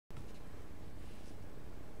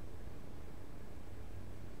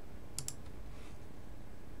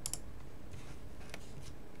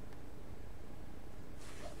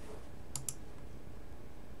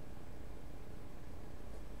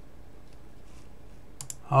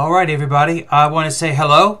All right, everybody. I want to say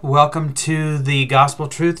hello. Welcome to the Gospel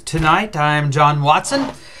Truth tonight. I'm John Watson.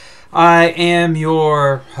 I am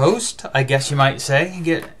your host, I guess you might say.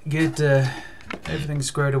 Get everything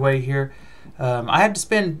squared away here. I had to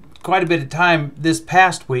spend quite a bit of time this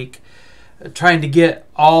past week trying to get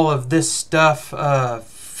all of this stuff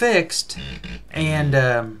fixed,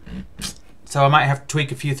 and so I might have to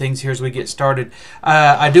tweak a few things here as we get started.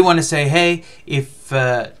 I do want to say hey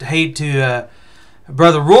to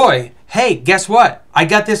Brother Roy. Hey, guess what? I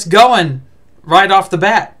got this going right off the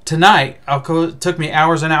bat tonight. It took me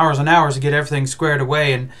hours and hours and hours to get everything squared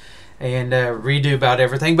away and redo about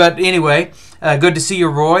everything. But anyway, good to see you,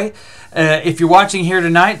 Roy. If you're watching here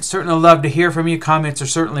tonight, certainly love to hear from you. Comments are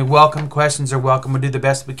certainly welcome. Questions are welcome. We'll do the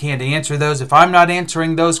best we can to answer those. If I'm not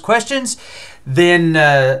answering those questions,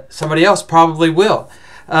 then somebody else probably will.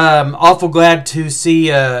 Awful glad to see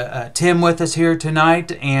Tim with us here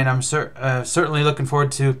tonight, and I'm certainly looking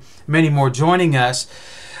forward to many more joining us.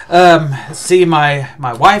 See,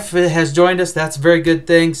 my wife has joined us. That's a very good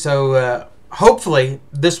thing. So hopefully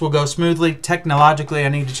this will go smoothly. Technologically, I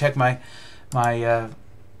need to check my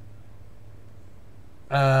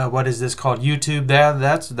what is this called? YouTube.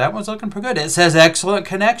 That one's looking pretty good. It says excellent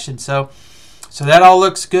connection. So that all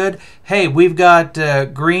looks good. Hey, we've got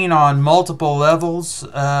green on multiple levels.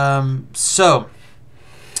 So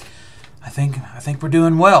I think we're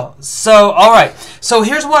doing well. So all right. So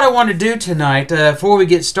here's what I want to do tonight. Before we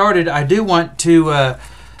get started, I do want to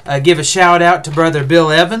give a shout out to Brother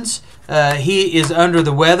Bill Evans. He is under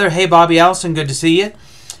the weather. Hey, Bobby Allison, good to see you.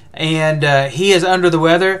 And he is under the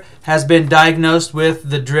weather. Has been diagnosed with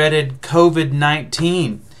the dreaded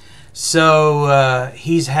COVID-19. So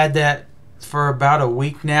he's had that for about a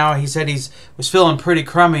week now. He said was feeling pretty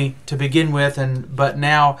crummy to begin with, but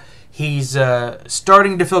now he's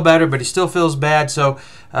starting to feel better, but he still feels bad. So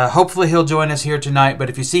hopefully he'll join us here tonight. But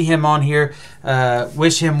if you see him on here,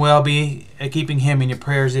 wish him well. Be keeping him in your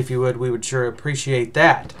prayers if you would. We would sure appreciate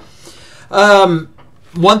that.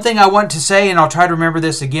 One thing I want to say, and I'll try to remember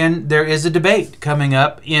this again, there is a debate coming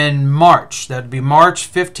up in March. That would be March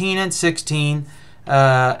 15 and 16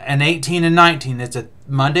 and 18 and 19. It's a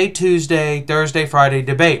Monday, Tuesday, Thursday, Friday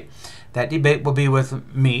debate. That debate will be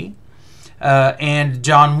with me and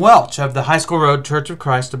John Welch of the High School Road Church of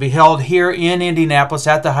Christ. Will be held here in Indianapolis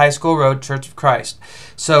at the High School Road Church of Christ.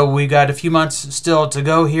 So we got a few months still to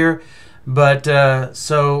go here, but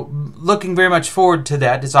so looking very much forward to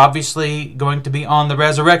that. It's obviously going to be on the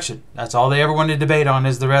resurrection. That's all they ever want to debate on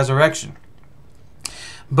is the resurrection.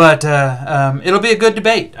 But it'll be a good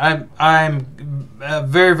debate. I'm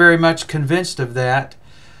very, very much convinced of that.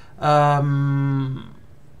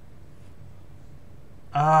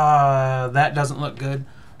 That doesn't look good.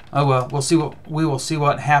 Oh well, we will see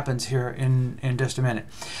what happens here in just a minute.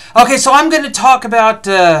 Okay, so I'm going to talk about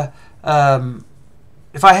if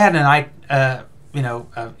I had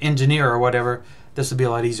an engineer or whatever, this would be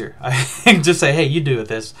a lot easier. I can just say, hey, you do with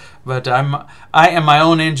this. But I am my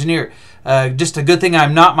own engineer. Just a good thing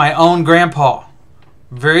I'm not my own grandpa.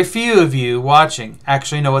 Very few of you watching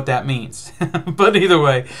actually know what that means. But either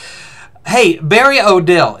way. Hey, Barry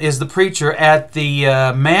Odell is the preacher at the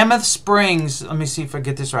Mammoth Springs. Let me see if I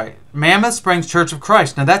get this right. Mammoth Springs Church of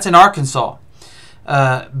Christ. Now, that's in Arkansas.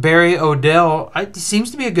 Barry Odell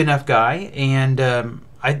seems to be a good enough guy. And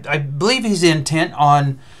I believe he's intent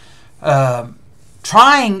on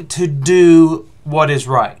trying to do what is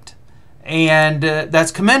right. And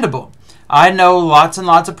that's commendable. I know lots and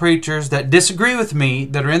lots of preachers that disagree with me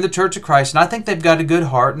that are in the Church of Christ, and I think they've got a good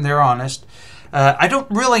heart and they're honest. I don't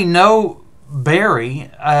really know Barry.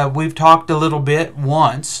 We've talked a little bit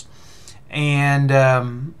once,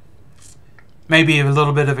 and maybe a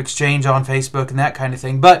little bit of exchange on Facebook and that kind of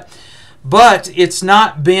thing. But it's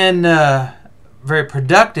not been very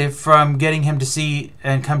productive from getting him to see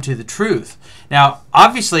and come to the truth. Now,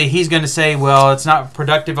 obviously, he's going to say, well, it's not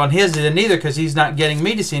productive on his end either because he's not getting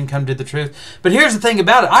me to see and come to the truth. But here's the thing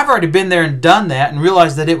about it. I've already been there and done that and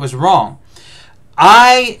realized that it was wrong.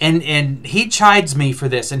 And he chides me for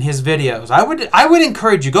this in his videos. I would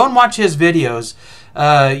encourage you, go and watch his videos.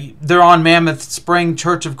 They're on Mammoth Spring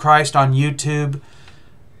Church of Christ on YouTube.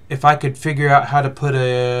 If I could figure out how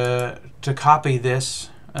to copy this.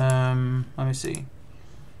 Let me see.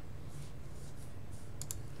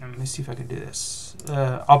 Let me see if I can do this.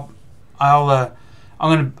 I'm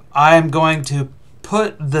going to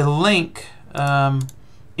put the link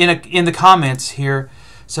in the comments here,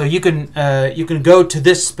 so you can go to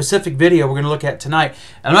this specific video we're going to look at tonight.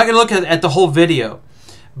 I'm not going to look at the whole video,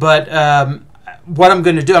 but what I'm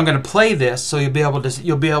going to do, I'm going to play this so you'll be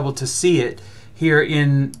able to see it here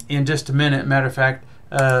in just a minute. Matter of fact,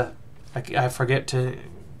 I forget to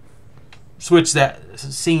switch that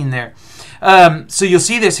scene there. So you'll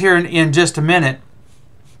see this here in just a minute.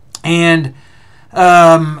 And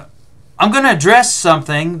I'm going to address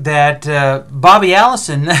something that Bobby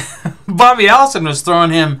Allison was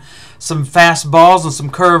throwing him some fast balls and some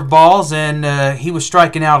curved balls, and he was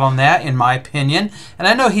striking out on that, in my opinion. And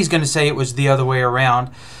I know he's going to say it was the other way around.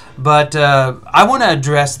 But I want to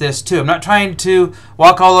address this too. I'm not trying to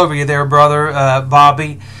walk all over you there, brother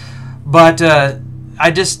Bobby. But I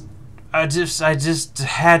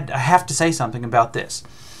have to say something about this.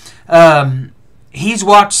 He's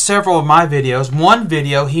watched several of my videos. One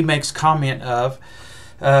video he makes comment of.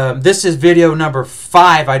 This is video number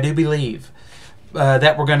 5, I do believe,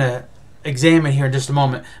 that we're going to examine here in just a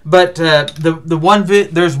moment. But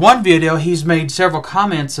there's one video he's made several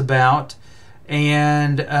comments about,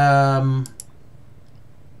 and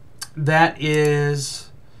that is,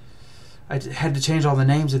 I had to change all the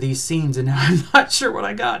names of these scenes, and now I'm not sure what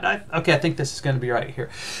I got. Okay, I think this is going to be right here.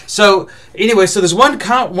 So anyway, so there's one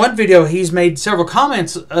video he's made several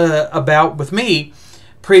comments about with me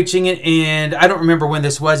preaching it, and I don't remember when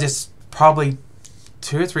this was. It's probably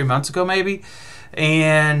 2 or 3 months ago, maybe,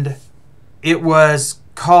 and it was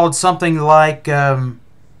called something like the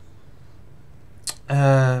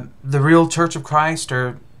Real Church of Christ,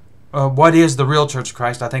 or what is the Real Church of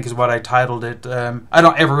Christ, I think is what I titled it. I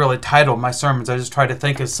don't ever really title my sermons. I just try to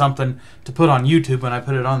think of something to put on YouTube when I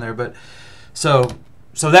put it on there. But so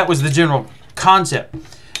that was the general concept.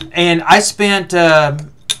 And I spent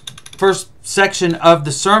first section of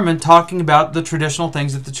the sermon talking about the traditional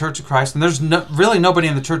things at the Church of Christ. And there's really nobody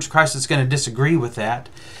in the Church of Christ that's going to disagree with that,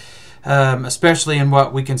 especially in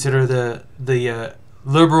what we consider the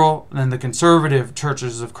liberal and the conservative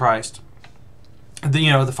churches of Christ.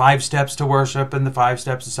 The 5 steps to worship and the 5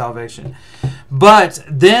 steps of salvation. But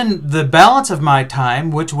then the balance of my time,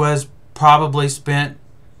 which was probably spent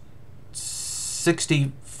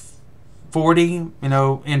 60-40,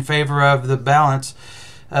 in favor of the balance,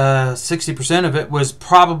 60% of it was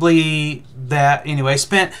probably that,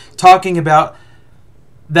 spent talking about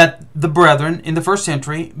that the brethren in the first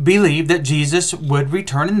century believed that Jesus would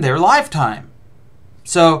return in their lifetime.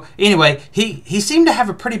 So anyway, he seemed to have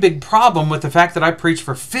a pretty big problem with the fact that I preached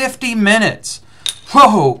for 50 minutes.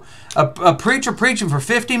 Whoa, a preacher preaching for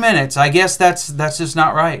 50 minutes. I guess that's just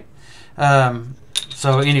not right.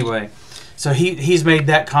 So anyway, so he's made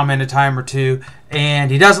that comment a time or two, and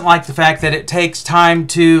he doesn't like the fact that it takes time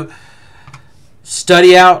to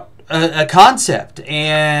study out a concept.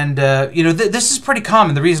 And this is pretty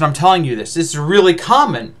common. The reason I'm telling you this is really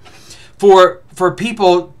common for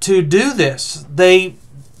people to do this. They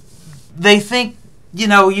think,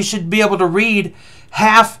 you should be able to read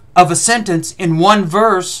half of a sentence in one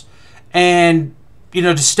verse and,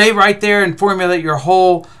 to stay right there and formulate your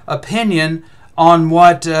whole opinion on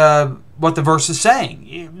what the verse is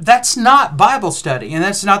saying. That's not Bible study, and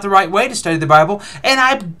that's not the right way to study the Bible. And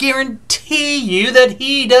I guarantee you that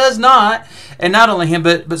he does not, and not only him,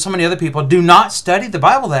 but so many other people do not study the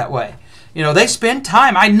Bible that way. They spend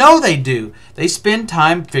time. I know they do. They spend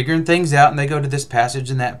time figuring things out, and they go to this passage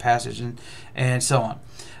and that passage and so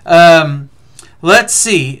on. Let's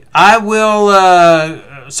see. I will.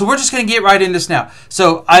 So we're just going to get right in this now.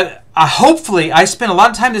 So I hopefully I spent a lot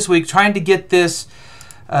of time this week trying to get this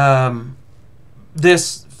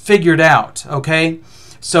this figured out. Okay.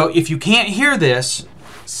 So if you can't hear this,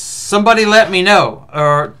 somebody let me know,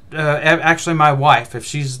 or actually my wife, if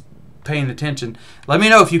she's paying attention, let me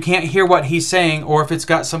know if you can't hear what he's saying, or if it's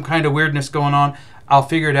got some kind of weirdness going on. I'll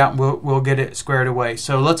figure it out and we'll get it squared away.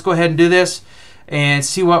 So let's go ahead and do this and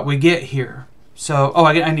see what we get here. So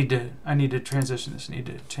I need to transition this. I need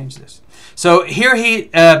to change this. So here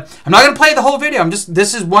I'm not going to play the whole video.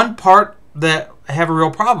 This is one part that I have a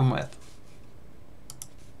real problem with.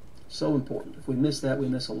 So important. If we miss that, we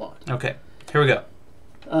miss a lot. Okay, here we go.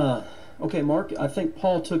 Okay, Mark, I think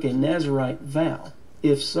Paul took a Nazirite vow.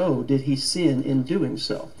 If so, did he sin in doing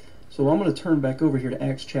so? So I'm going to turn back over here to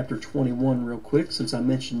Acts chapter 21 real quick, since I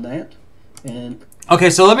mentioned that. Okay,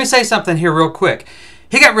 so let me say something here real quick.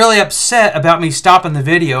 He got really upset about me stopping the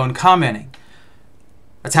video and commenting.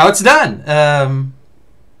 That's how it's done.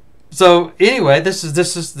 So anyway, this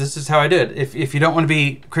is how I do it. If you don't want to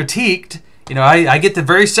be critiqued, I get the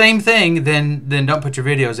very same thing, then don't put your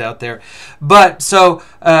videos out there. But so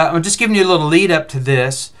I'm just giving you a little lead up to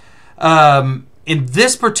this. In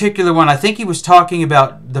this particular one, I think he was talking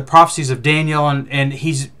about the prophecies of Daniel, and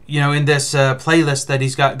he's in this playlist that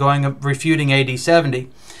he's got going, refuting AD 70.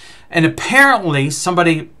 And apparently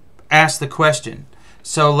somebody asked the question.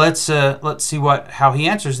 So let's see how he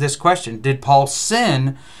answers this question. Did Paul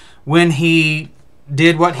sin when he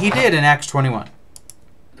did what he did in Acts 21?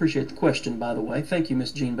 appreciate the question, by the way. Thank you,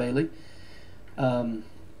 Miss Jean Bailey. I'm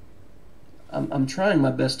trying my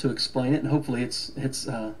best to explain it, and hopefully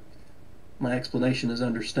my explanation is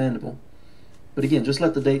understandable. But again, just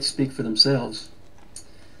let the dates speak for themselves.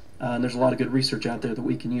 And there's a lot of good research out there that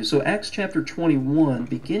we can use. So Acts chapter 21,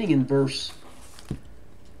 beginning in verse...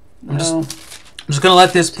 I'm just going to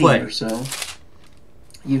let this play. Or so,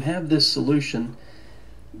 you have this solution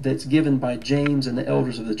that's given by James and the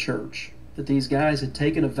elders of the church, that these guys had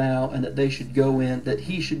taken a vow and that they should go in, that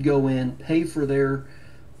he should go in, pay for their,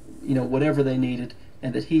 whatever they needed,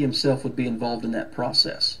 and that he himself would be involved in that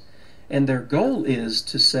process. And their goal is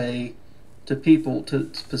to say to people,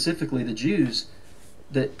 specifically the Jews,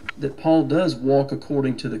 that Paul does walk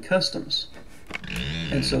according to the customs.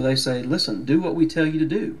 And so they say, listen, do what we tell you to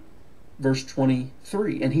do. Verse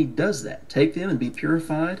 23, and he does that. Take them and be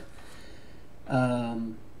purified.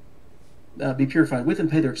 Be purified with them,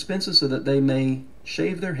 pay their expenses so that they may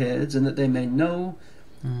shave their heads and that they may know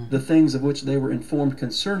the things of which they were informed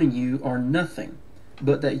concerning you are nothing,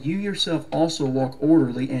 but that you yourself also walk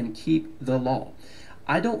orderly and keep the law.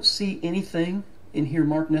 I don't see anything in here,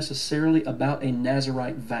 Mark, necessarily about a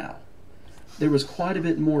Nazirite vow. There was quite a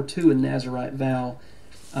bit more to a Nazirite vow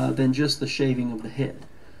than just the shaving of the head.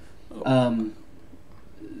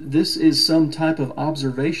 This is some type of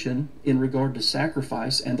observation in regard to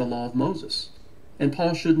sacrifice and the law of Moses. And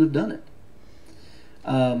Paul shouldn't have done it.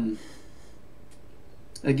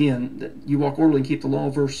 Again, you walk orderly and keep the law,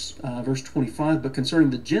 verse 25. But concerning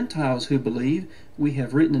the Gentiles who believe, we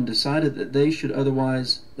have written and decided that they should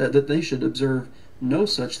that they should observe no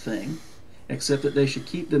such thing, except that they should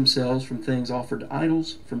keep themselves from things offered to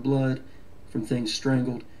idols, from blood, from things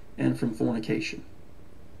strangled, and from fornication.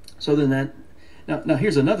 So then now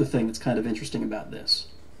here's another thing that's kind of interesting about this.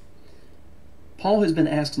 Paul has been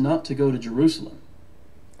asked not to go to Jerusalem.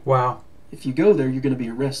 Wow. If you go there, you're going to be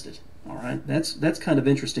arrested. All right? That's kind of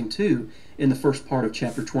interesting too in the first part of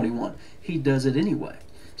chapter 21. He does it anyway.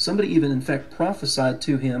 Somebody even in fact prophesied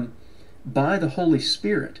to him by the Holy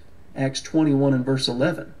Spirit, Acts 21 and verse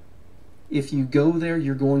 11. If you go there,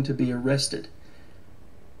 you're going to be arrested.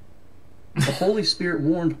 The Holy Spirit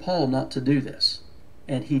warned Paul not to do this,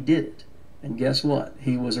 and he did it. And guess what?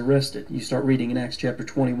 He was arrested. You start reading in Acts chapter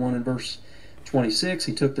 21 and verse 26.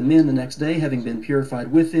 He took the men the next day, having been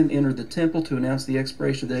purified with him, entered the temple to announce the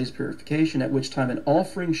expiration of the days of purification, at which time an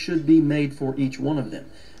offering should be made for each one of them.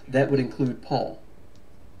 That would include Paul.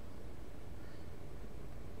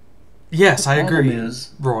 Yes, I agree,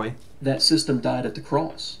 is, Roy. That system died at the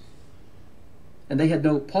cross. And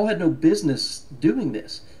Paul had no business doing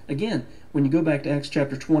this. Again, when you go back to Acts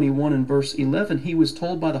chapter 21 and verse 11, he was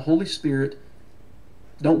told by the Holy Spirit,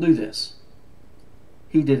 don't do this.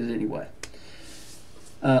 He did it anyway.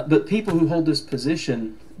 But people who hold this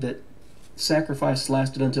position that sacrifice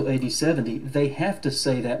lasted until AD 70, they have to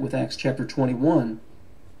say that with Acts chapter 21,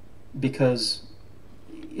 because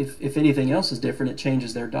if anything else is different, it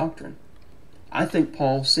changes their doctrine. I think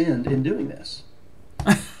Paul sinned in doing this.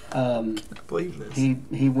 I believe this.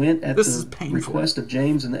 He went at the request of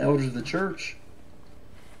James and the elders of the church,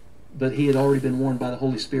 but he had already been warned by the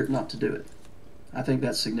Holy Spirit not to do it. I think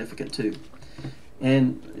that's significant too.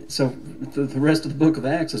 And so the rest of the book of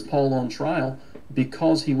Acts is Paul on trial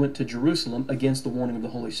because he went to Jerusalem against the warning of the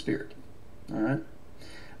Holy Spirit. All right?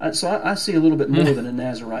 So I see a little bit more than a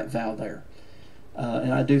Nazirite vow there.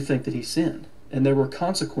 And I do think that he sinned. And there were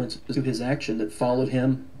consequences to his action that followed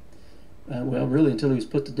him, really until he was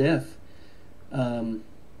put to death at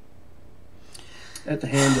the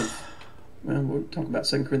hand of, we're talking about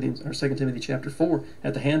 2 Timothy chapter 4,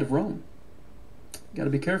 at the hand of Rome. You've got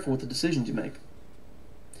to be careful with the decisions you make.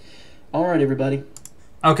 All right, everybody.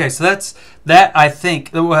 Okay, so that I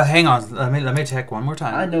think. Well, hang on. Let me check one more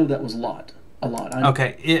time. I know that was a lot.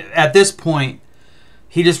 Okay, at this point,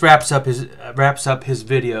 he just wraps up his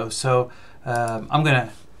video. So I'm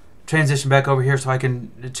gonna transition back over here so I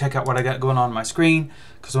can check out what I got going on my screen.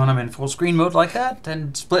 Because when I'm in full screen mode like that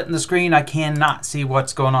and splitting the screen, I cannot see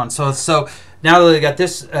what's going on. So now that I got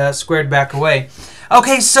this squared back away.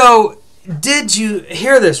 Okay, so did you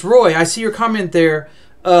hear this, Roy? I see your comment there.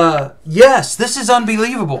 Yes, this is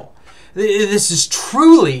unbelievable. This is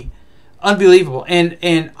truly unbelievable.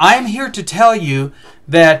 And I'm here to tell you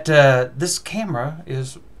that this camera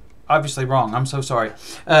is obviously wrong. I'm so sorry.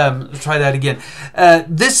 Let's try that again.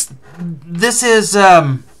 This is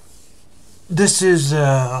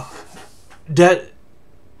dead.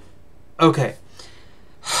 Okay.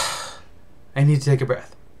 I need to take a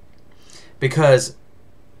breath. Because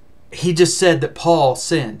he just said that Paul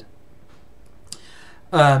sinned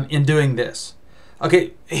in doing this.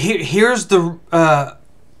 Okay, here's the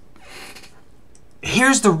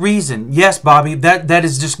here's the reason. Yes, Bobby, that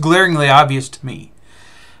is just glaringly obvious to me.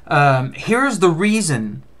 Here's the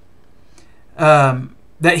reason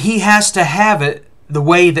that he has to have it the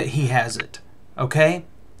way that he has it. Okay?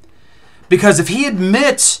 Because if he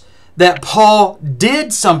admits that Paul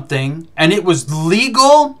did something and it was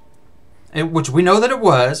legal, which we know that it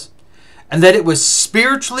was, and that it was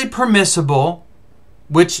spiritually permissible,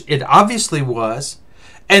 which it obviously was,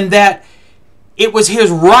 and that it was his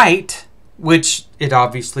right, which it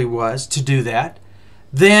obviously was, to do that,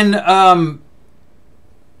 then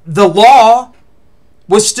the law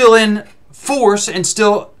was still in force and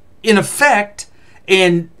still in effect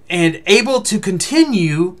and able to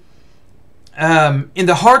continue in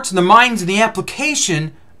the hearts and the minds and the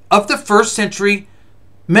application of the first century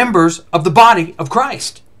members of the body of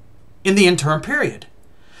Christ in the interim period.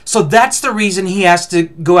 So that's the reason he has to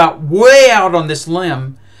go out way out on this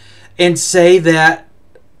limb and say that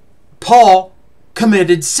Paul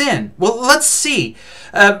committed sin. Well, let's see.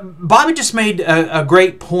 Bobby just made a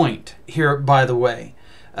great point here, by the way.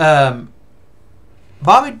 Bobby,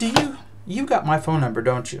 you got my phone number,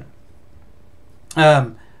 don't you?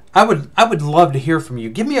 I would love to hear from you.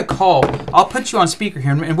 Give me a call. I'll put you on speaker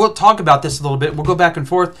here, and we'll talk about this a little bit. We'll go back and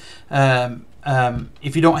forth.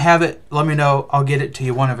 If you don't have it, let me know. I'll get it to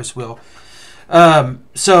you. One of us will.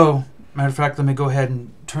 So, matter of fact, let me go ahead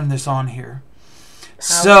and turn this on here.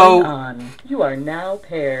 Powering on. You are now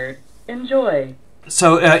paired. Enjoy.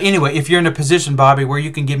 So, anyway, if you're in a position, Bobby, where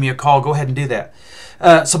you can give me a call, go ahead and do that.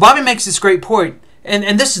 So Bobby makes this great point,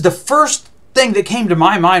 and this is the first thing that came to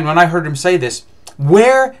my mind when I heard him say this.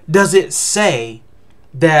 Where does it say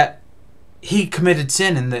that he committed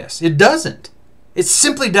sin in this? It doesn't. It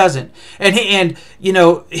simply doesn't. And you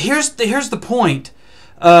know, here's the point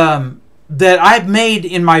that I've made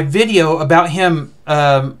in my video about him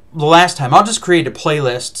the last time. I'll just create a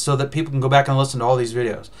playlist so that people can go back and listen to all these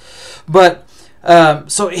videos. But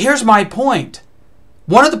so here's my point.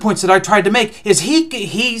 One of the points that I tried to make is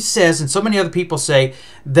he says, and so many other people say,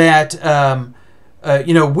 that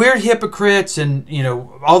you know, we're hypocrites and, you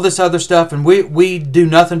know, all this other stuff, and we do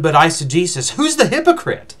nothing but eisegesis. Who's the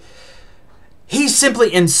hypocrite? He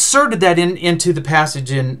simply inserted that into the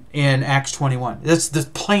passage in Acts 21. That's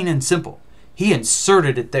plain and simple. He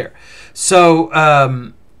inserted it there. So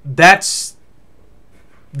that's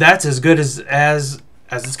as good as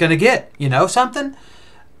it's going to get. You know something?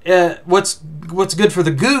 What's good for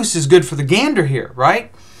the goose is good for the gander here,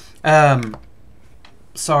 right?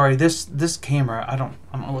 Sorry, this camera, I don't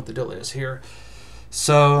know what the deal is here.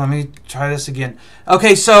 So let me try this again.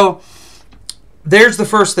 Okay, so there's the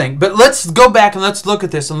first thing. But let's go back and let's look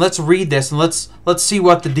at this and let's read this and let's see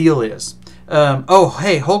what the deal is. Oh,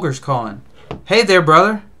 hey, Holger's calling. Hey there,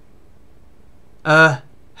 brother.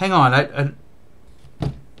 Hang on. I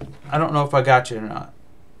don't know if I got you or not.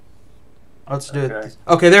 Let's do it.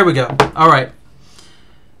 Okay, there we go. All right.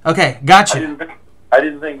 Okay, got you. I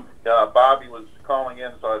didn't think Bobby was calling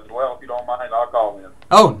in, so I said, well, if you don't mind, I'll call in.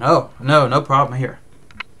 Oh, no problem here.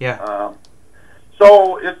 Yeah.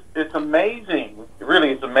 So it's amazing.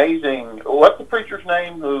 Really, it's amazing. What's the preacher's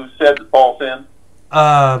name who said that Paul sinned?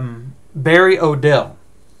 Barry Odell.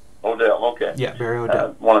 Odell, okay. Yeah, Barry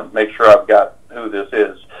Odell. I want to make sure I've got who this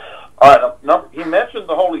is. All right, he mentioned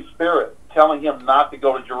the Holy Spirit telling him not to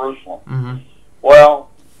go to Jerusalem. Mm-hmm.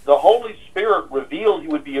 Well, the Holy Spirit revealed he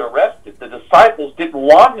would be arrested. The disciples didn't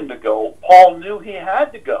want him to go. Paul knew he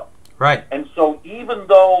had to go. Right. And so even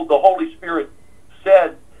though the Holy Spirit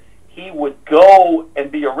said he would go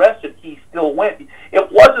and be arrested, he still went.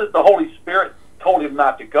 It wasn't that the Holy Spirit told him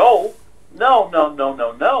not to go. No.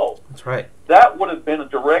 That's right. That would have been a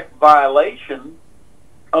direct violation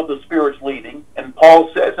of the Spirit's leading. And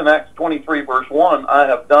Paul says in Acts 23, verse 1, I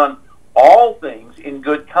have done all things in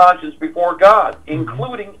good conscience before God,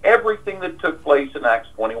 including everything that took place in Acts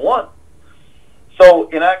 21. So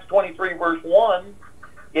in Acts 23, verse 1,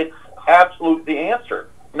 it's absolute the answer.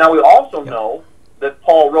 Now we also know that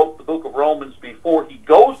Paul wrote the book of Romans before he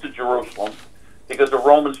goes to Jerusalem, because of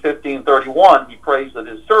Romans 15:31, he prays that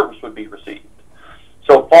his service would be received.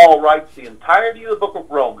 So Paul writes the entirety of the book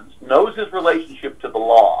of Romans, knows his relationship to the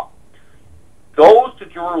law, goes to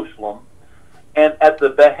Jerusalem, and at the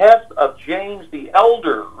behest of James the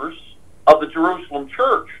elders of the Jerusalem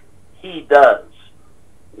church, he does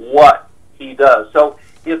what he does. So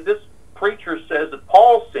if this preacher says that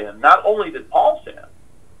Paul sinned, not only did Paul sin,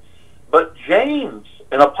 but James,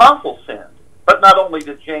 an apostle, sinned. But not only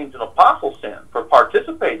did James, an apostle, sin for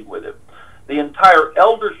participating with him, the entire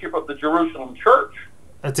eldership of the Jerusalem church.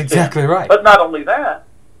 That's exactly right. But not only that,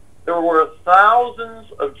 there were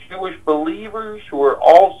thousands of Jewish believers who were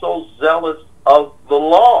also zealous of the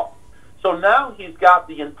law. So now he's got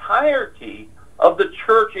the entirety of the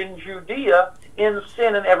church in Judea in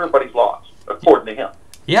sin, and everybody's lost, according to him.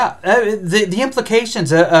 Yeah, the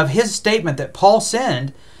implications of his statement that Paul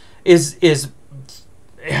sinned is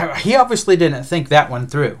he obviously didn't think that one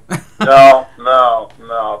through. No.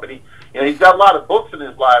 But he's got a lot of books in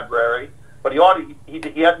his library, but he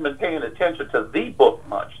hasn't been paying attention to the book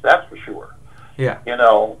much. That's for sure. Yeah.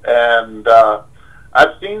 And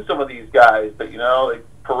I've seen some of these guys that they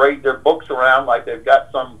parade their books around like they've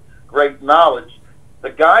got some great knowledge.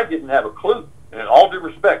 The guy didn't have a clue. In all due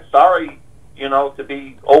respect, sorry, to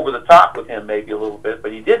be over the top with him maybe a little bit,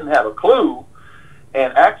 but he didn't have a clue.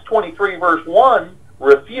 And Acts 23 verse 1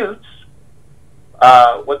 refutes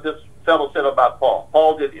what this fellow said about Paul.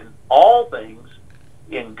 Paul did in all things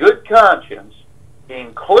in good conscience,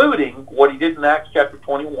 including what he did in Acts chapter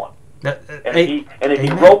 21. If he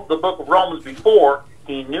wrote the book of Romans before,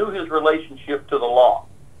 he knew his relationship to the law.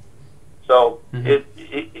 So his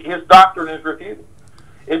doctrine is refuted.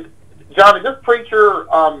 John, is this preacher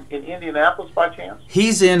in Indianapolis by chance?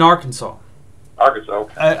 He's in Arkansas. Arkansas,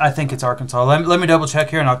 okay. I think it's Arkansas. Let me double check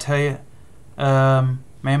here, and I'll tell you.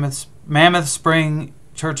 Mammoth Spring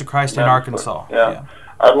Church of Christ in Arkansas. Yeah.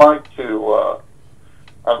 I'd like to...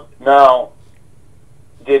 now,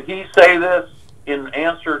 did he say this in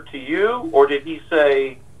answer to you, or did he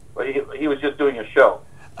say he was just doing a show?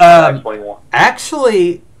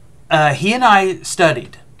 Actually, he and I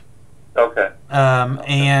studied. Okay. I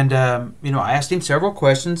asked him several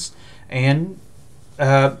questions, and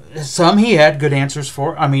some he had good answers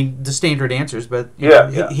for. I mean, the standard answers, but he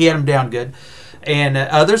had them down good. And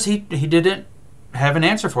others he didn't have an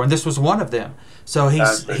answer for, and this was one of them. So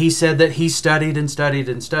he said that he studied and studied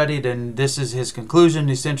and studied, and this is his conclusion,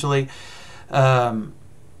 essentially. But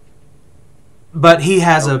he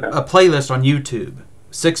has a playlist on YouTube,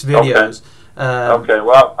 6 videos. Well,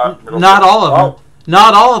 not all of them.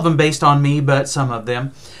 Not all of them based on me, but some of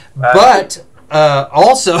them. But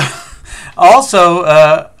also,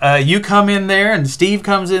 you come in there, and Steve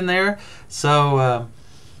comes in there. So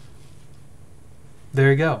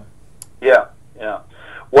there you go. Yeah.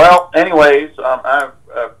 Well, anyways, I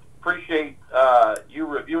appreciate you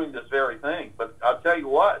reviewing this very thing. But I'll tell you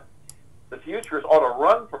what, the futurists ought to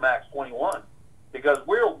run from Acts 21 because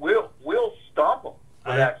we'll stomp them.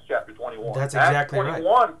 Acts chapter 21. That's exactly right. Acts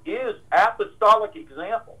 21 is apostolic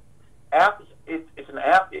example. It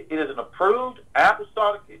is an approved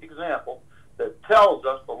apostolic example that tells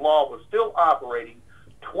us the law was still operating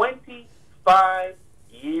 25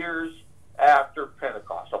 years after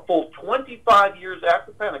Pentecost. A full 25 years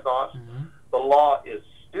after Pentecost, the law is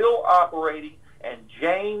still operating, and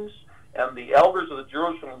James and the elders of the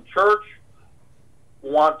Jerusalem church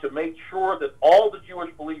want to make sure that all the Jewish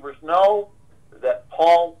believers know that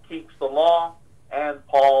Paul keeps the law, and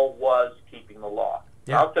Paul was keeping the law.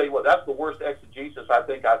 Yeah. I'll tell you what, that's the worst exegesis I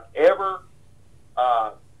think I've ever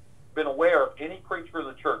been aware of any preacher in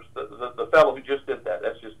the church. The fellow who just did that,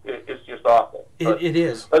 it's just awful. It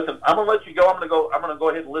is. Listen, I'm going to let you go. I'm going to go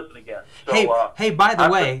ahead and listen again. So, hey, by the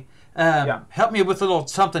way, help me with a little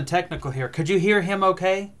something technical here. Could you hear him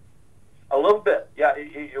okay? A little bit, yeah.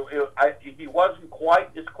 He wasn't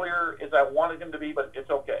quite as clear as I wanted him to be, but it's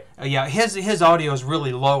okay. His audio is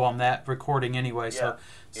really low on that recording anyway. But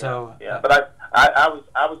I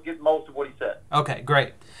was getting most of what he said. Okay,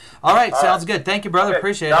 great. All right, sounds good. Thank you, brother.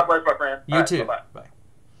 Appreciate it. God bless, my friend. You too. Bye.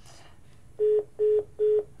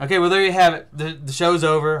 Okay, well there you have it. The show's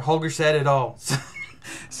over. Holger said it all.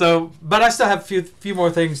 So, but I still have a few more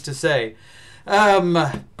things to say.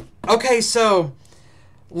 Okay, so.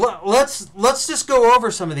 Let's just go over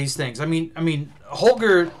some of these things. I mean,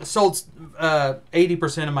 Holger sold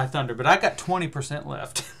 80% of my thunder, but I got 20%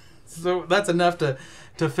 left, so that's enough to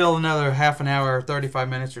fill another half an hour, 35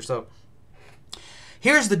 minutes or so.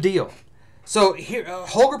 Here's the deal. So here,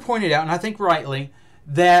 Holger pointed out, and I think rightly,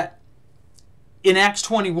 that in Acts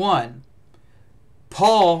 21,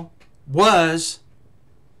 Paul was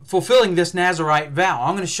fulfilling this Nazirite vow.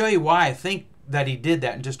 I'm going to show you why I think that he did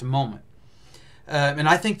that in just a moment. And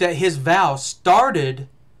I think that his vow started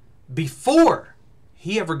before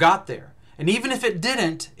he ever got there. And even if it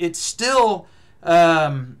didn't, it still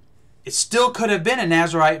could have been a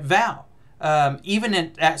Nazirite vow, even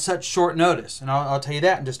at such short notice. And I'll tell you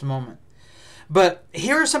that in just a moment. But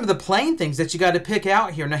here are some of the plain things that you got to pick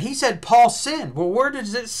out here. Now, he said Paul sinned. Well, where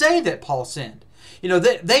does it say that Paul sinned?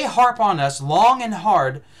 They harp on us long and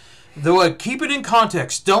hard. Keep it in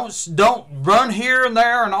context. Don't run here and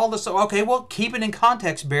there and all this. Okay, well, keep it in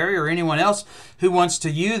context, Barry, or anyone else who wants to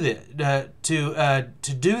use it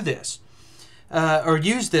to do this or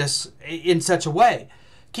use this in such a way.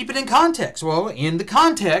 Keep it in context. Well, in the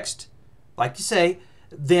context, like you say,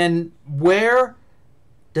 then where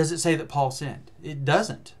does it say that Paul sinned? It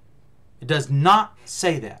doesn't. It does not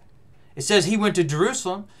say that. It says he went to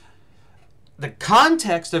Jerusalem. The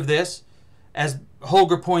context of this, as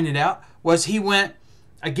Holger pointed out, was he went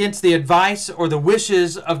against the advice or the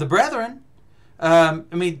wishes of the brethren.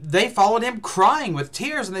 They followed him crying with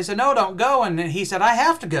tears, and they said, no, don't go. And he said, I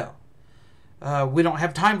have to go. We don't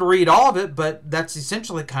have time to read all of it, but that's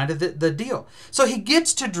essentially kind of the deal. So he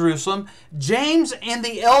gets to Jerusalem. James and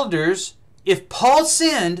the elders, if Paul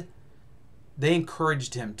sinned, they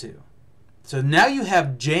encouraged him to. So now you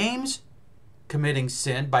have James committing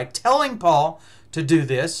sin by telling Paul to do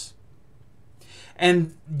this.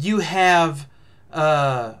 And you have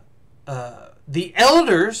the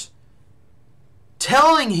elders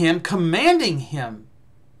telling him, commanding him,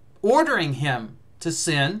 ordering him to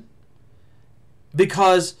sin,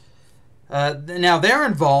 because now they're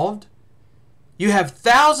involved. You have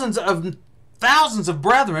thousands of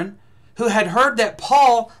brethren who had heard that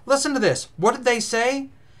Paul, listen to this, what did they say?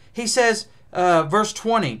 He says, verse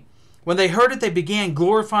 20, when they heard it, they began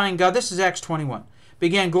glorifying God. This is Acts 21.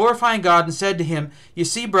 Began glorifying God and said to him, you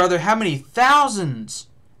see, brother, how many thousands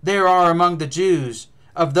there are among the Jews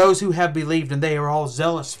of those who have believed, and they are all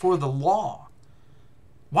zealous for the law.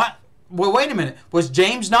 What? Well, wait a minute. Was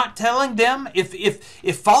James not telling them,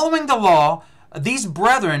 if following the law, these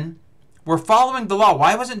brethren were following the law,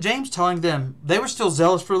 why wasn't James telling them they were still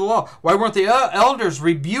zealous for the law? Why weren't the elders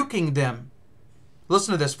rebuking them?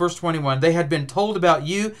 Listen to this, verse 21. They had been told about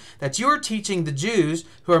you that you are teaching the Jews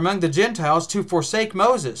who are among the Gentiles to forsake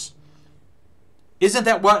Moses. Isn't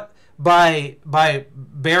that what, by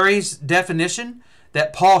Barry's definition,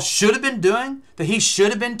 that Paul should have been doing? That he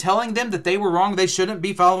should have been telling them that they were wrong, they shouldn't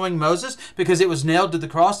be following Moses because it was nailed to the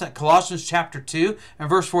cross at Colossians chapter 2 and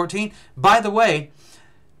verse 14. By the way,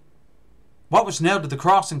 what was nailed to the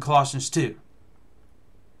cross in Colossians 2?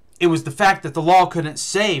 It was the fact that the law couldn't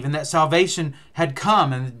save and that salvation had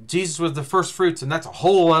come and Jesus was the first fruits, and that's a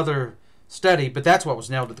whole other study, but that's what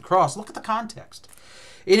was nailed to the cross. Look at the context.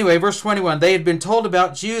 Anyway, verse 21, they had been told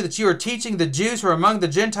about you that you are teaching the Jews who are among the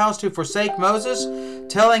Gentiles to forsake Moses,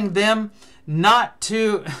 telling them not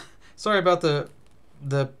to... Sorry about the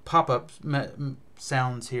pop-up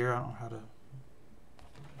sounds here. I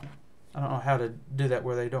don't know how to do that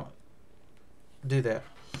where they don't do that.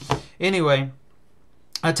 Anyway,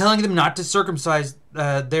 telling them not to circumcise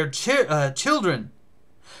their children,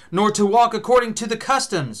 nor to walk according to the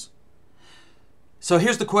customs. So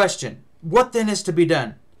here's the question. What then is to be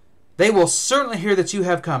done? They will certainly hear that you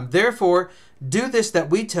have come. Therefore, do this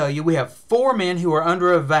that we tell you. We have 4 men who are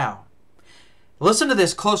under a vow. Listen to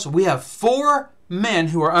this closely. We have 4 men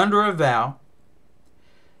who are under a vow.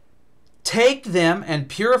 Take them and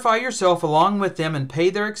purify yourself along with them and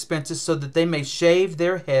pay their expenses so that they may shave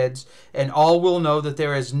their heads, and all will know that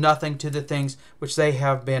there is nothing to the things which they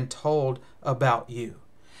have been told about you.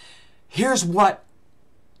 Here's what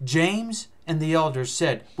James and the elders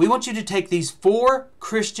said. We want you to take these 4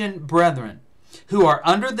 Christian brethren who are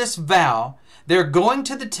under this vow. They're going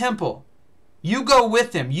to the temple. You go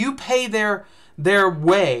with them. You pay their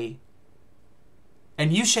way,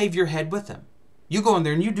 and you shave your head with them. You go in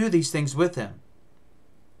there and you do these things with them.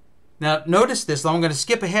 Now, notice this. I'm going to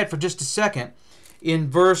skip ahead for just a second. In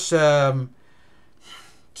verse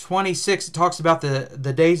 26, it talks about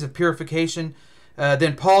the days of purification.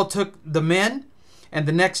 Then Paul took the men, and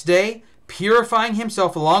the next day, purifying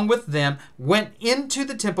himself along with them, went into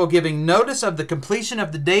the temple, giving notice of the completion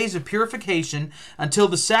of the days of purification until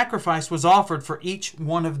the sacrifice was offered for each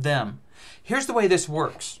one of them. Here's the way this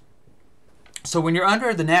works. So when you're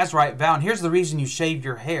under the Nazirite vow, and here's the reason you shave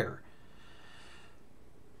your hair.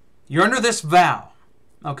 You're under this vow,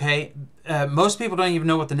 okay? Most people don't even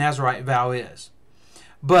know what the Nazirite vow is.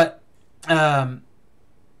 But, sorry,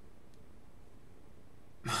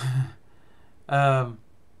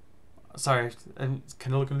 I'm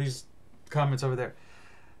kind of looking at these comments over there.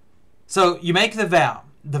 So you make the vow.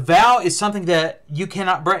 The vow is something that you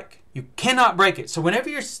cannot break. You cannot break it. So whenever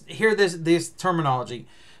you hear this terminology,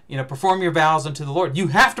 perform your vows unto the Lord, you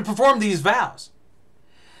have to perform these vows.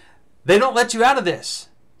 They don't let you out of this.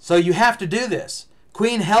 So you have to do this.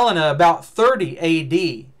 Queen Helena, about 30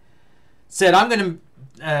 A.D., said, I'm going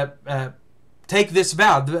to take this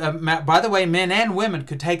vow. By the way, men and women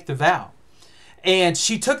could take the vow. And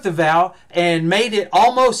she took the vow and made it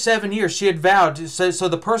almost 7 years. She had vowed. So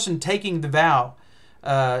the person taking the vow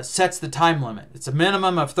sets the time limit. It's a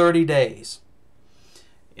minimum of 30 days.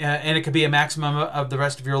 And it could be a maximum of the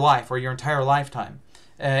rest of your life or your entire lifetime.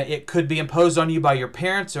 It could be imposed on you by your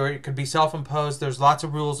parents, or it could be self-imposed. There's lots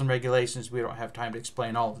of rules and regulations. We don't have time to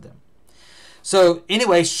explain all of them. So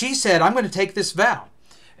anyway, she said, I'm going to take this vow.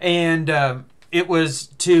 And it was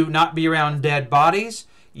to not be around dead bodies.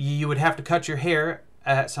 You would have to cut your hair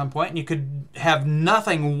at some point, and you could have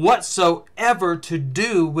nothing whatsoever to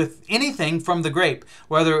do with anything from the grape,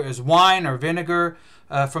 whether it was wine or vinegar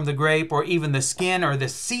from the grape, or even the skin or the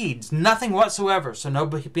seeds. Nothing whatsoever. So no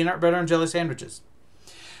peanut butter and jelly sandwiches.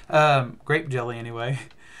 Grape jelly, anyway.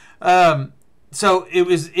 So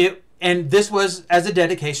and this was as a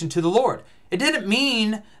dedication to the Lord. It didn't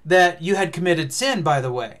mean that you had committed sin, by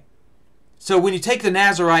the way. So when you take the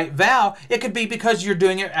Nazirite vow, it could be because you're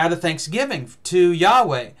doing it out of thanksgiving to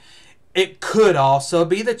Yahweh. It could also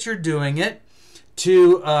be that you're doing it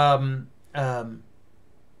to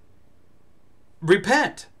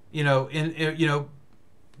repent, in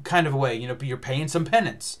kind of a way. You're paying some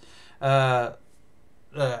penance, for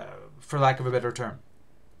lack of a better term.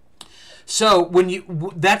 So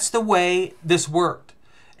that's the way this worked.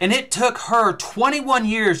 And it took her 21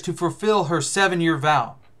 years to fulfill her 7-year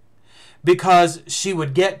vow, because she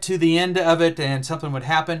would get to the end of it and something would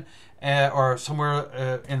happen, or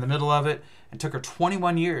somewhere in the middle of it. It took her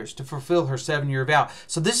 21 years to fulfill her 7-year vow.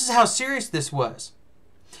 So this is how serious this was.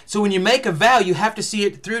 So when you make a vow, you have to see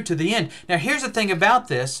it through to the end. Now here's the thing about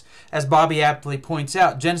this, as Bobby aptly points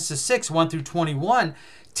out, Genesis 6, 1 through 21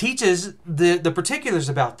 teaches the particulars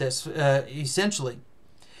about this, essentially.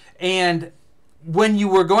 And when you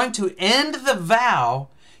were going to end the vow,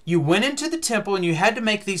 you went into the temple and you had to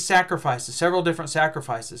make these sacrifices, several different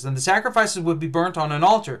sacrifices. And the sacrifices would be burnt on an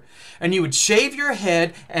altar. And you would shave your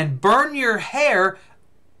head and burn your hair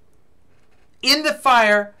in the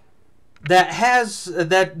fire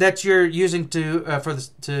that you're using to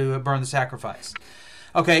burn the sacrifice.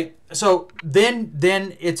 Okay, so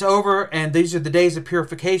then it's over, and these are the days of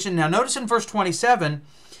purification. Now notice in verse 27,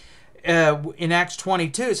 in Acts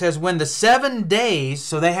 22, it says, when the 7 days,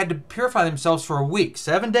 so they had to purify themselves for a week,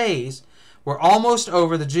 7 days were almost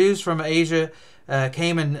over, the Jews from Asia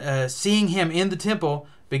came, and seeing him in the temple,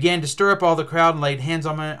 began to stir up all the crowd and laid hands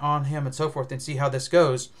on him and so forth, and see how this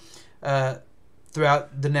goes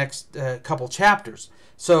throughout the next couple chapters.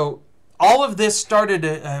 So all of this started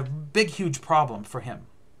a big, huge problem for him.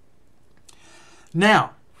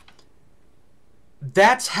 Now,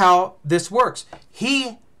 that's how this works.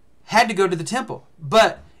 He had to go to the temple.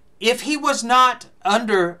 But if he was not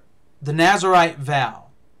under the Nazirite vow,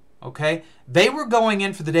 okay, they were going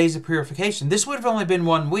in for the days of purification. This would have only been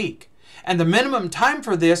 1 week. And the minimum time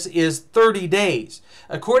for this is 30 days.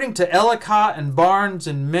 According to Ellicott and Barnes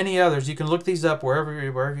and many others, you can look these up wherever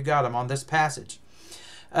you got them on this passage.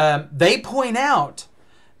 They point out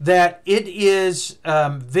that it is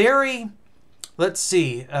very, let's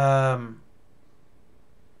see,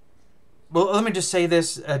 well, let me just say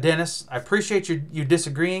this, Dennis. I appreciate you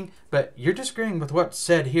disagreeing, but you're disagreeing with what's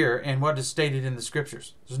said here and what is stated in the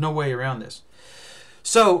Scriptures. There's no way around this.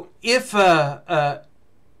 So if the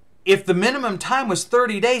minimum time was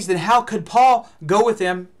 30 days, then how could Paul go with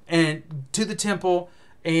them and to the temple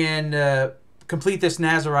and complete this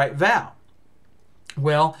Nazirite vow?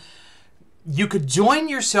 Well, you could join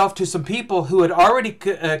yourself to some people who had already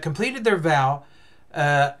completed their vow,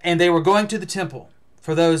 and they were going to the temple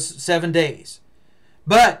for those 7 days.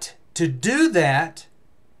 But to do that,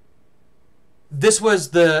 this was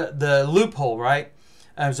the loophole, right?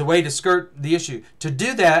 It was a way to skirt the issue. To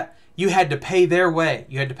do that, you had to pay their way.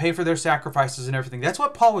 You had to pay for their sacrifices and everything. That's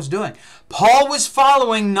what Paul was doing. Paul was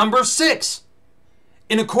following number 6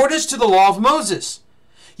 in accordance to the law of Moses.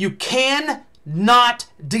 You cannot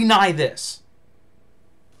deny this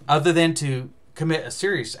other than to commit a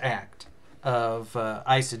serious act of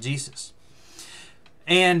eisegesis.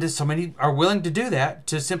 And so many are willing to do that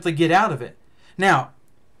to simply get out of it. Now,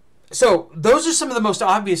 so those are some of the most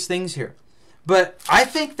obvious things here. But I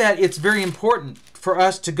think that it's very important for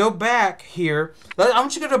us to go back here. I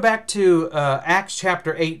want you to go back to Acts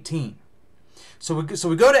chapter 18. So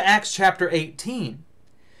we go to Acts chapter 18.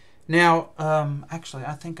 Now, actually,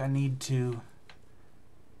 I think I need to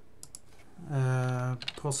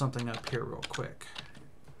pull something up here real quick.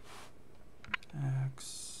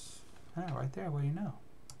 Acts, right there, well, you know.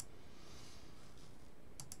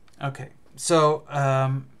 Okay, so,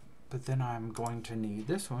 but then I'm going to need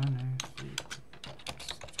this one.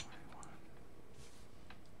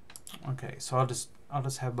 Okay, so I'll just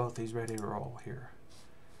have both these ready to roll here.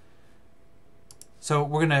 So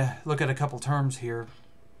we're going to look at a couple terms here.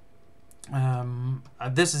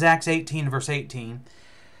 This is Acts 18, verse 18.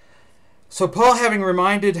 So Paul, having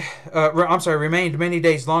remained many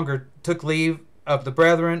days longer, took leave of the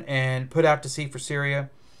brethren and put out to sea for Syria.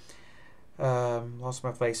 Lost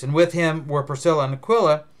my place. And with him were Priscilla and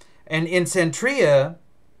Aquila. And in Cenchrea,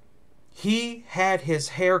 he had his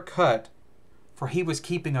hair cut, for he was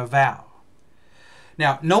keeping a vow.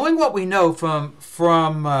 Now, knowing what we know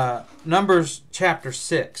from Numbers chapter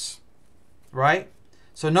 6, right?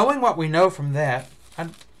 So knowing what we know from that,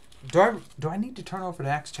 do I need to turn over to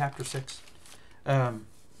Acts chapter 6?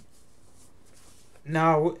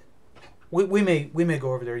 No, we may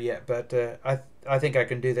go over there yet, but I think I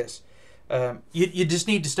can do this. You just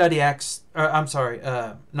need to study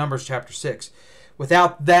Numbers chapter 6.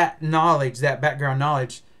 Without that knowledge, that background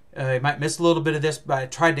knowledge, you might miss a little bit of this, but I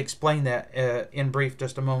tried to explain that in brief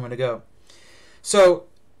just a moment ago. So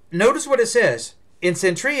notice what it says. In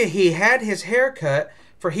Cenchrea he had his hair cut,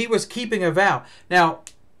 for he was keeping a vow. Now,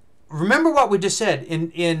 remember what we just said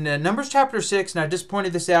in Numbers chapter 6, and I just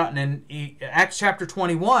pointed this out, and in Acts chapter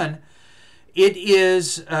 21, it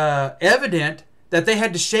is evident that they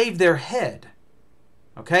had to shave their head.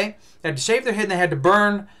 Okay? They had to shave their head, and they had to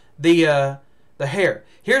burn the hair.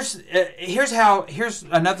 Here's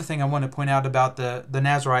another thing I want to point out about the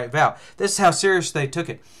Nazirite vow. This is how serious they took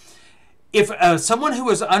it. If someone who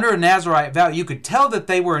was under a Nazirite vow, you could tell that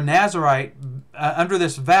they were a Nazirite under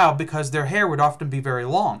this vow because their hair would often be very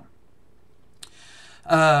long.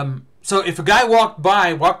 So if a guy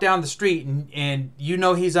walked down the street, and you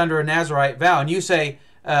know he's under a Nazirite vow, and you say,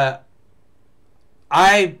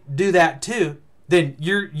 I do that too, then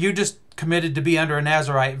you just committed to be under a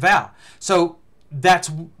Nazirite vow. So that's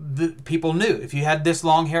the people knew. If you had this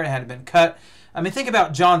long hair and it hadn't been cut. I mean, think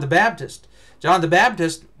about John the Baptist. John the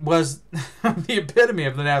Baptist was the epitome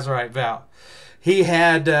of the Nazirite vow. He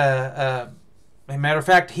had, as a matter of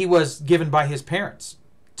fact, he was given by his parents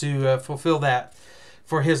to fulfill that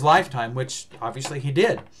for his lifetime, which obviously he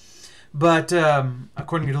did. But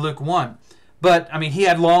according to Luke 1. But, I mean, he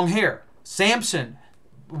had long hair. Samson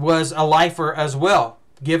was a lifer as well,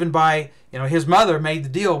 given by, his mother made the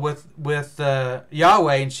deal with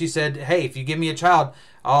Yahweh, and she said, hey, if you give me a child,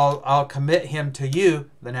 I'll commit him to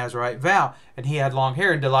you, the Nazirite vow. And he had long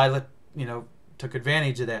hair, and Delilah, took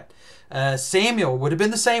advantage of that. Samuel would have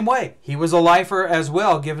been the same way. He was a lifer as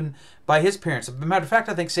well, given by his parents. As a matter of fact,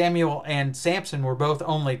 I think Samuel and Samson were both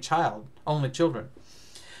only children.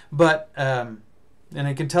 But, and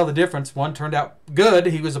I can tell the difference. One turned out good.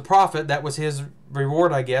 He was a prophet. That was his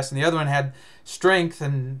reward, I guess. And the other one had strength,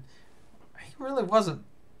 and he really wasn't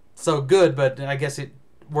so good, but I guess it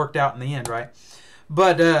worked out in the end, right?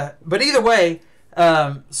 But either way,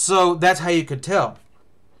 so that's how you could tell.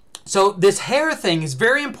 So this hair thing is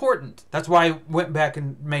very important. That's why I went back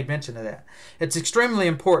and made mention of that. It's extremely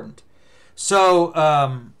important. So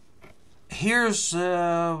here's, do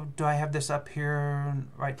I have this up here?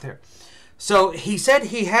 Right there. So he said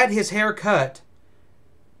he had his hair cut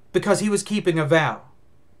because he was keeping a vow,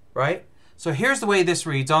 right? So here's the way this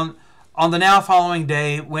reads. On the now following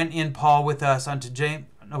day went in Paul with us unto James.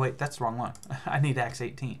 No, wait, that's the wrong one. I need Acts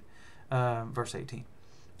 18, verse 18.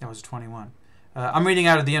 That was 21. I'm reading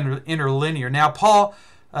out of the interlinear. Now Paul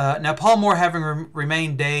more having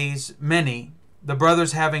remained days many, the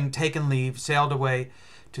brothers having taken leave, sailed away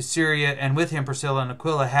to Syria, and with him Priscilla and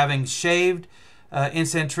Aquila, having shaved in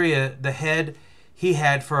Cenchrea the head he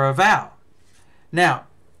had for a vow. Now,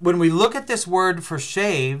 when we look at this word for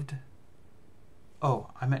shaved,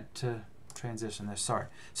 I meant to transition this, sorry.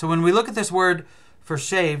 So when we look at this word for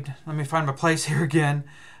shaved, let me find my place here again.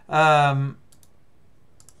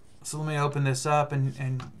 So let me open this up,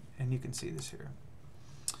 and you can see this here.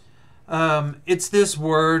 It's this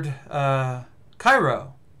word,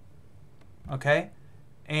 kairo, okay?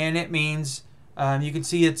 And it means, you can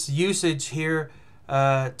see its usage here,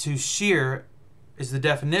 to shear is the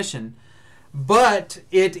definition. But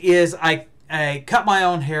it is, I cut my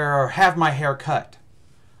own hair or have my hair cut.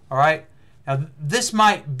 All right? Now, this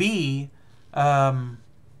might be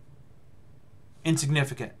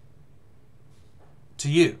insignificant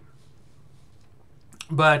to you.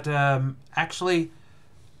 But actually,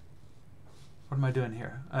 what am I doing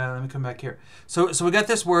here? Let me come back here. So we got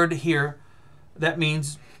this word here that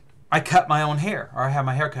means I cut my own hair, or I have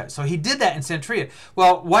my hair cut. So he did that in Cenchrea.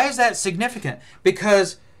 Well, why is that significant?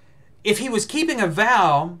 Because if he was keeping a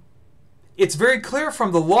vow, it's very clear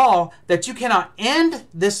from the law that you cannot end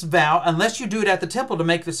this vow unless you do it at the temple to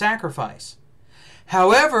make the sacrifice.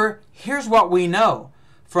 However, here's what we know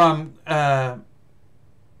from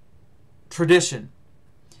tradition.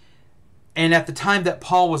 And at the time that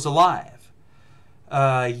Paul was alive,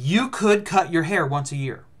 you could cut your hair once a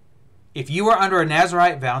year. If you are under a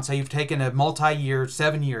Nazirite vow, and say you've taken a multi-year,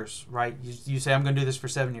 7 years, right? You say, I'm going to do this for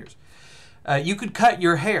 7 years. You could cut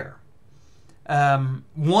your hair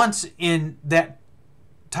once in that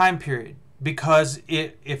time period, because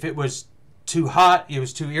if it was too hot, it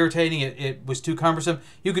was too irritating, it was too cumbersome,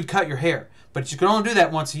 you could cut your hair. But you can only do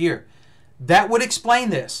that once a year. That would explain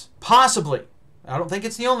this, possibly. I don't think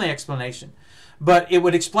it's the only explanation, but it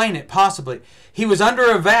would explain it, possibly. He was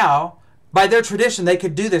under a vow. By their tradition, they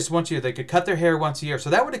could do this once a year. They could cut their hair once a year. So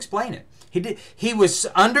that would explain it. He was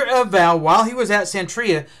under a vow while he was at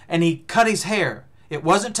Cenchrea, and he cut his hair. It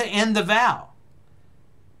wasn't to end the vow.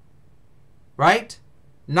 Right?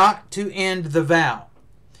 Not to end the vow.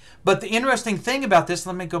 But the interesting thing about this,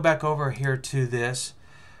 let me go back over here to this.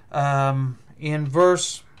 In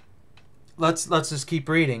verse, let's just keep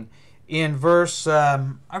reading. In verse,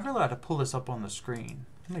 I really ought to pull this up on the screen.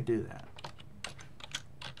 Let me do that.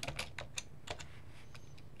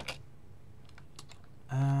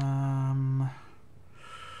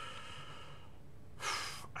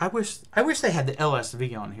 I wish they had the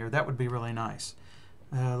LSV on here. That would be really nice.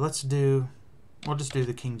 We'll just do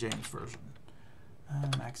the King James version.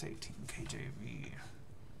 Acts 18 KJV.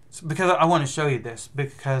 So, because I want to show you this,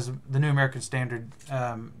 because the New American Standard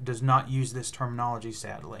does not use this terminology,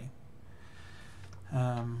 sadly.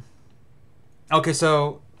 Okay,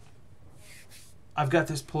 so I've got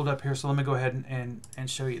this pulled up here, so let me go ahead and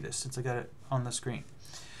show you this since I got it on the screen.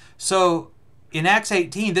 So in Acts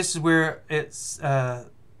 18, this is where it's, I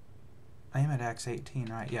am at Acts 18,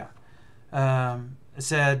 right? Yeah. It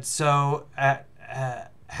said, so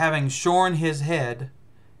having shorn his head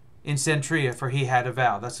in Cenchrea, for he had a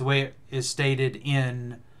vow. That's the way it is stated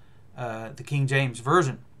in the King James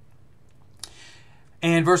Version.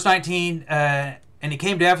 And verse 19, and he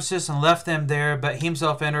came to Ephesus and left them there, but he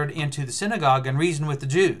himself entered into the synagogue and reasoned with the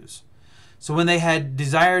Jews. So when they had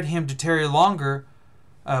desired him to tarry longer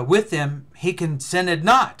with them, he consented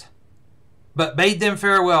not, but bade them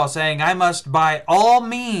farewell, saying, I must by all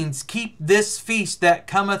means keep this feast that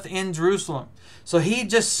cometh in Jerusalem. So he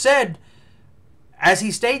just said, as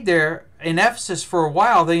he stayed there in Ephesus for a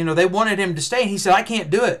while, they wanted him to stay, and he said, I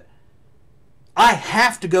can't do it. I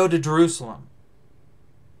have to go to Jerusalem.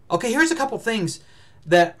 Okay, here's a couple things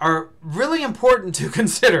that are really important to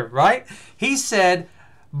consider, right? He said,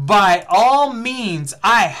 by all means,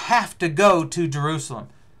 I have to go to Jerusalem.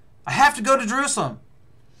 I have to go to Jerusalem.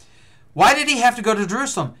 Why did he have to go to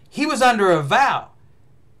Jerusalem? He was under a vow.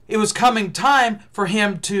 It was coming time for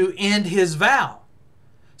him to end his vow.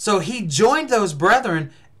 So he joined those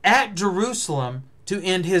brethren at Jerusalem to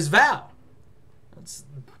end his vow.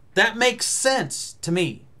 That makes sense to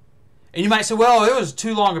me. And you might say, well, it was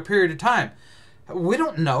too long a period of time. We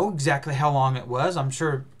don't know exactly how long it was. I'm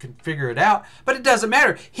sure we can figure it out. But it doesn't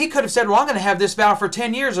matter. He could have said, well, I'm going to have this vow for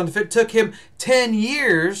 10 years. And if it took him 10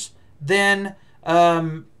 years, then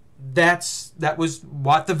that was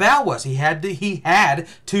what the vow was. He had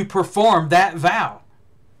to perform that vow.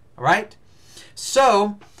 All right?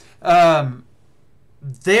 So,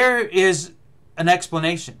 there is an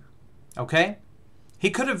explanation. Okay? He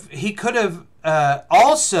could have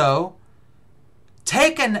also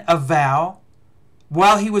taken a vow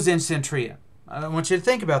while he was in Cenchrea. I want you to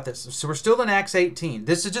think about this. So we're still in Acts 18.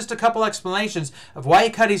 This is just a couple explanations of why he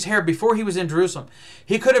cut his hair before he was in Jerusalem.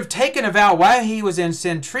 He could have taken a vow while he was in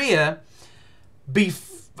Cenchrea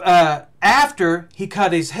after he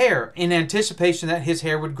cut his hair, in anticipation that his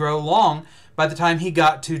hair would grow long by the time he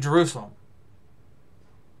got to Jerusalem.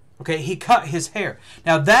 Okay, he cut his hair.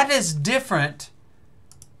 Now that is different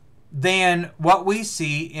than what we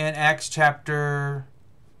see in Acts chapter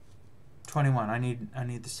 21. I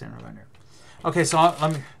need the center right here. Okay, so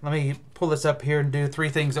let me pull this up here and do three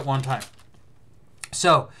things at one time.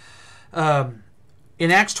 So,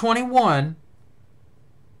 in Acts 21,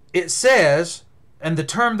 it says, and the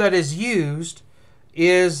term that is used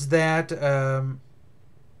is that, let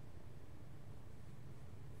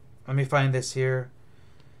me find this here.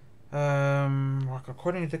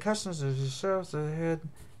 According to the customs of yourselves,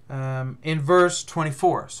 in verse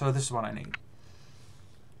 24. So this is what I need.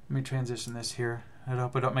 Let me transition this here. I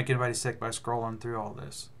hope I don't make anybody sick by scrolling through all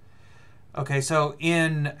this. Okay, so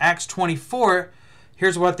in Acts 24,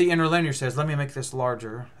 here's what the interlinear says. Let me make this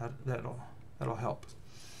larger. That'll help.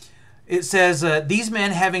 It says, these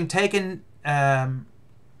men having taken,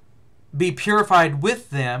 be purified with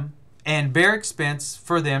them, and bear expense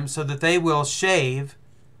for them, so that they will shave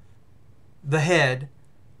the head,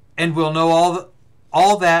 and will know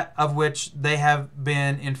all that of which they have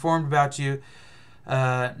been informed about you.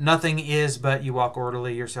 Nothing is but you walk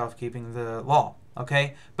orderly yourself, keeping the law.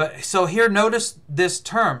 Okay, but so here notice this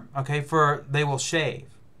term. Okay, for they will shave.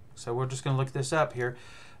 So we're just going to look this up here,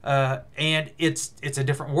 and it's a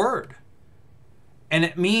different word, and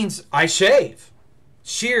it means I shave,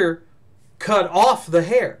 shear, cut off the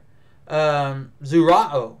hair.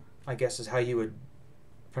 Zurao, I guess is how you would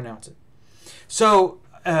pronounce it. So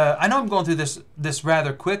I know I'm going through this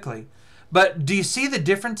rather quickly, but do you see the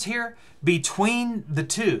difference here between the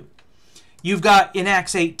two? You've got in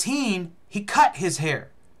Acts 18, he cut his hair.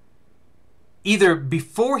 Either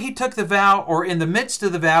before he took the vow or in the midst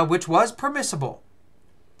of the vow, which was permissible.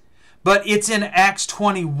 But it's in Acts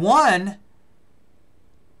 21,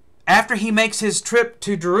 after he makes his trip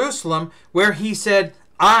to Jerusalem, where he said,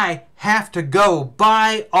 I have to go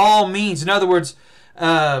by all means. In other words,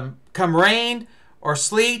 come rain or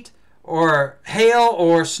sleet or hail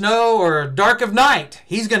or snow or dark of night,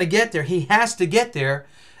 he's going to get there. He has to get there.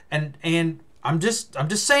 And I'm just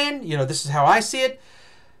saying, this is how I see it.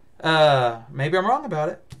 Maybe I'm wrong about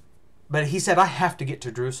it. But he said, I have to get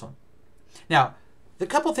to Jerusalem. Now, the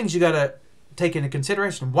couple things you got to take into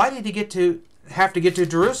consideration. Why did he have to get to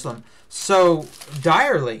Jerusalem so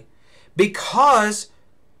direly? Because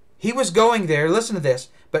he was going there, listen to this,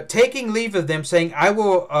 but taking leave of them, saying, I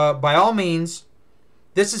will, by all means,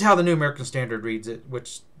 this is how the New American Standard reads it,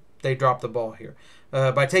 which they dropped the ball here.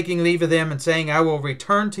 By taking leave of them and saying, I will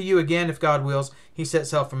return to you again if God wills, he set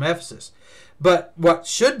sail from Ephesus. But what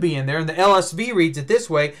should be in there, and the LSV reads it this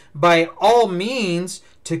way, by all means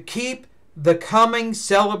to keep the coming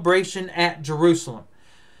celebration at Jerusalem.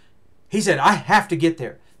 He said, I have to get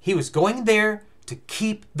there. He was going there to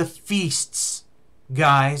keep the feasts,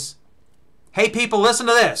 guys. Hey, people, listen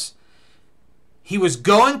to this. He was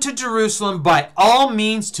going to Jerusalem by all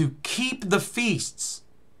means to keep the feasts.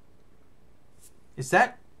 Is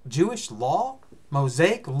that Jewish law?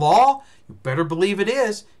 Mosaic law? You better believe it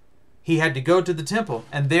is. He had to go to the temple,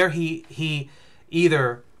 and there he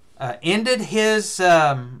either ended his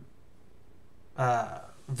vow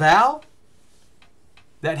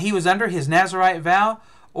that he was under, his Nazirite vow,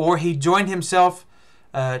 or he joined himself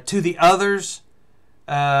to the others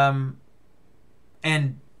and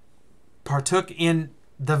partook in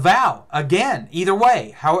the vow. Again, either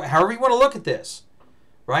way, however you want to look at this,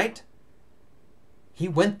 right? He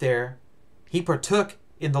went there, he partook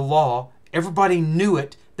in the law, everybody knew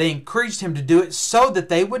it, they encouraged him to do it so that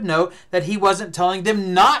they would know that he wasn't telling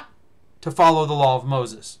them not to follow the law of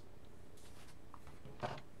Moses.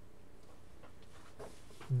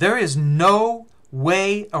 There is no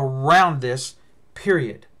way around this,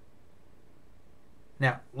 period.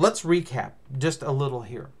 Now, let's recap just a little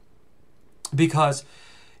here. Because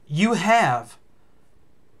you have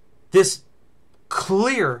this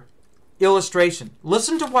clear illustration.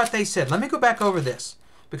 Listen to what they said. Let me go back over this.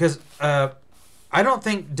 Because I don't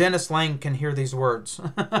think Dennis Lang can hear these words. So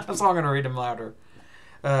I'm going to read them louder.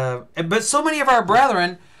 But so many of our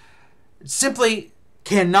brethren simply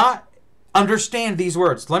cannot understand these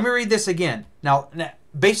words. Let me read this again. Now,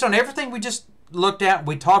 based on everything we just looked at,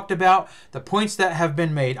 we talked about, the points that have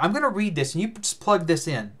been made, I'm going to read this and you just plug this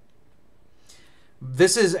in.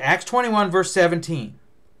 This is Acts 21, verse 17.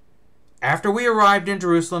 After we arrived in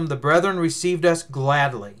Jerusalem, the brethren received us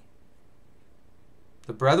gladly.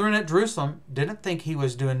 The brethren at Jerusalem didn't think he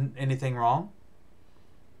was doing anything wrong,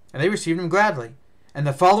 and they received him gladly. And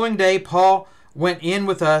the following day, Paul went in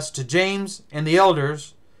with us to James and the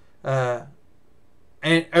elders, to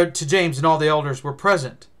James, and all the elders were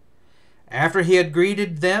present. After he had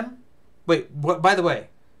greeted them, by the way,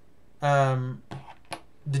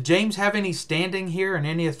 did James have any standing here and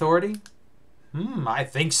any authority? I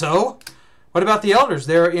think so. What about the elders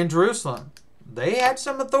there in Jerusalem? They had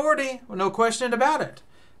some authority, no question about it.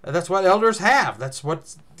 That's what elders have. That's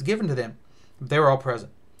what's given to them. They were all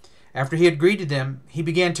present. After he had greeted them, he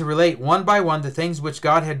began to relate one by one the things which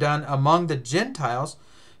God had done among the Gentiles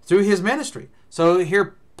through his ministry. So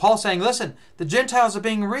here Paul saying, listen, the Gentiles are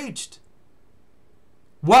being reached.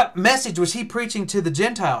 What message was he preaching to the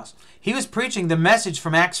Gentiles? He was preaching the message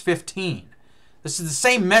from Acts 15. This is the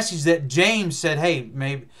same message that James said, hey,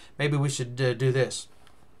 maybe we should do this.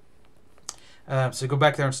 So go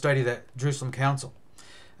back there and study that Jerusalem Council.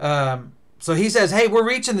 So he says, hey, we're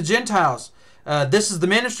reaching the Gentiles. This is the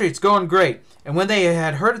ministry. It's going great. And when they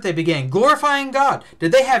had heard it, they began glorifying God.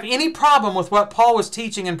 Did they have any problem with what Paul was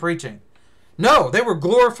teaching and preaching? No, they were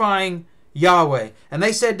glorifying Yahweh. And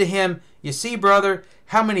they said to him, you see, brother,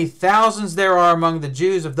 how many thousands there are among the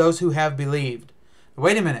Jews of those who have believed.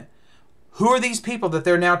 Wait a minute. Who are these people that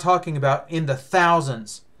they're now talking about in the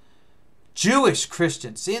thousands? Jewish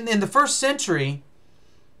Christians. In the first century,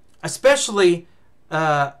 especially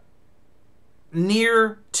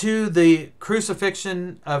near to the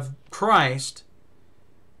crucifixion of Christ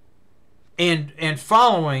and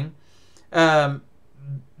following,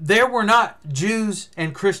 there were not Jews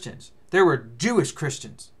and Christians. There were Jewish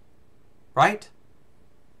Christians. Right?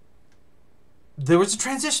 There was a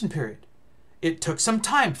transition period. It took some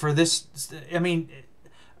time for this. I mean,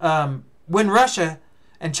 when Russia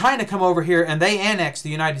and China come over here and they annex the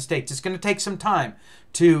United States, it's going to take some time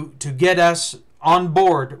to get us on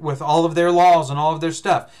board with all of their laws and all of their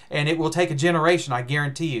stuff. And it will take a generation, I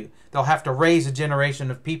guarantee you. They'll have to raise a generation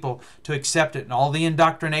of people to accept it and all the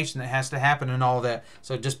indoctrination that has to happen and all that.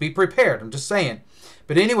 So just be prepared. I'm just saying.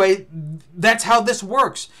 But anyway, that's how this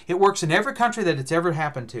works. It works in every country that it's ever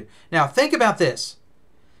happened to. Now, think about this.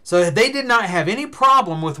 So they did not have any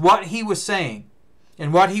problem with what he was saying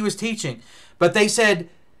and what he was teaching. But they said,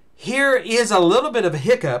 here is a little bit of a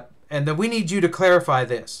hiccup, and then we need you to clarify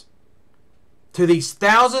this. To these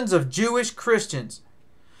thousands of Jewish Christians.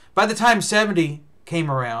 By the time 70 came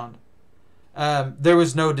around, there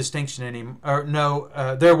was no distinction anymore.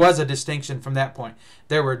 There was a distinction from that point.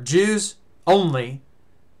 There were Jews only,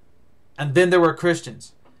 and then there were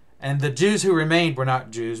Christians. And the Jews who remained were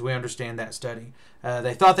not Jews. We understand that study.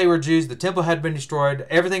 They thought they were Jews. The temple had been destroyed.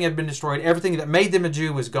 Everything had been destroyed. Everything that made them a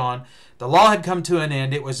Jew was gone. The law had come to an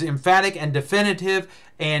end. It was emphatic and definitive.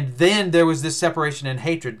 And then there was this separation and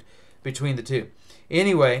hatred between the two.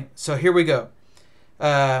 Anyway, so here we go.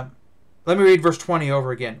 Let me read verse 20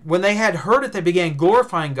 over again. When they had heard it, they began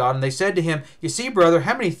glorifying God, and they said to him, You see, brother,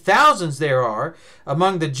 how many thousands there are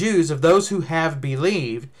among the Jews of those who have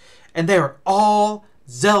believed, and they are all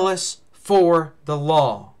zealous for the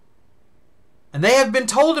law. And they have been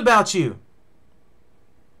told about you.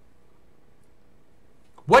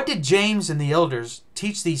 What did James and the elders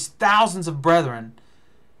teach these thousands of brethren,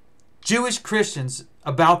 Jewish Christians,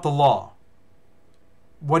 about the law?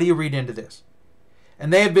 What do you read into this?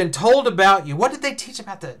 And they have been told about you. What did they teach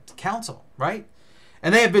about the council, right?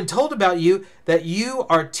 And they have been told about you that you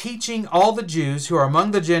are teaching all the Jews who are among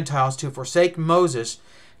the Gentiles to forsake Moses,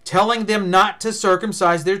 telling them not to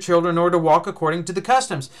circumcise their children or to walk according to the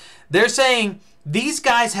customs. They're saying, these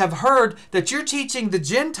guys have heard that you're teaching the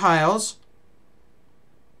Gentiles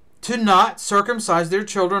to not circumcise their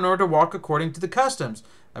children or to walk according to the customs.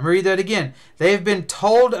 Let me read that again. They have been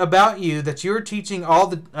told about you that you're teaching all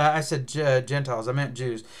the... I said Gentiles, I meant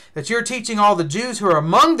Jews. That you're teaching all the Jews who are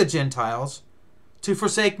among the Gentiles to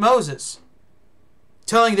forsake Moses,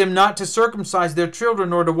 telling them not to circumcise their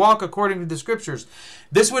children or to walk according to the Scriptures.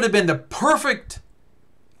 This would have been the perfect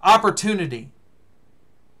opportunity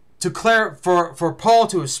for Paul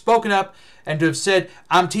to have spoken up and to have said,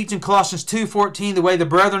 I'm teaching Colossians 2:14 the way the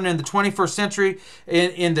brethren in the 21st century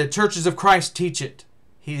in the churches of Christ teach it.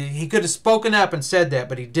 He could have spoken up and said that,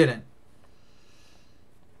 but he didn't.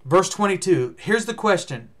 Verse 22, here's the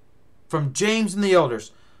question from James and the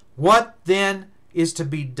elders. What then is to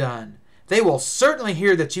be done? They will certainly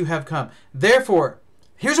hear that you have come. Therefore,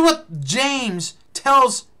 here's what James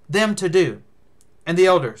tells them to do, and the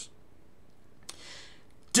elders.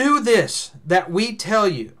 Do this that we tell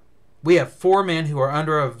you. We have 4 men who are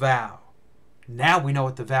under a vow. Now we know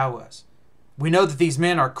what the vow was. We know that these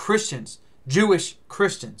men are Christians, Jewish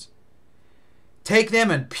Christians. Take them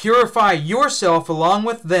and purify yourself along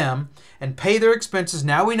with them and pay their expenses.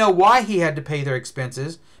 Now we know why he had to pay their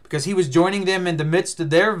expenses, because he was joining them in the midst of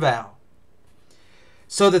their vow,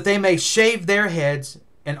 so that they may shave their heads,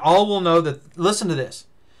 and all will know that... Listen to this.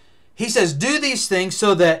 He says, do these things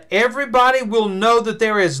so that everybody will know that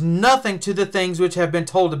there is nothing to the things which have been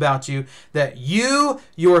told about you, that you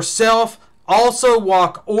yourself also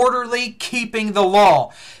walk orderly, keeping the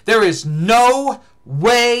law. There is no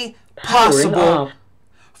way possible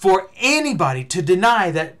for anybody to deny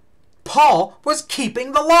that Paul was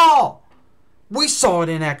keeping the law. We saw it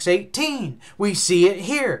in Acts 18. We see it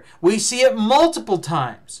here. We see it multiple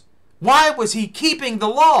times. Why was he keeping the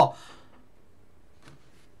law?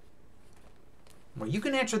 Well, you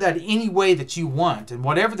can answer that any way that you want, and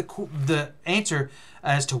whatever the answer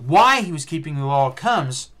as to why he was keeping the law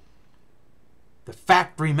comes, the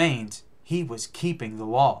fact remains, he was keeping the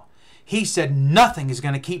law. He said, nothing is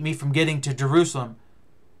going to keep me from getting to Jerusalem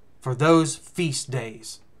for those feast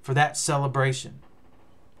days, for that celebration.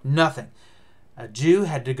 Nothing. A Jew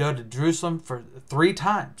had to go to Jerusalem for 3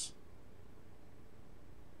 times.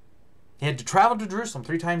 He had to travel to Jerusalem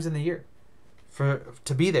 3 times in the year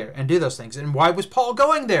to be there and do those things. And why was Paul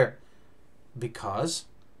going there? Because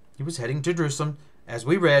he was heading to Jerusalem, as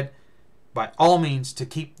we read, by all means to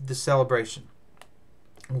keep the celebration.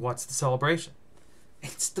 What's the celebration?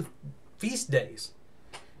 It's the feast days.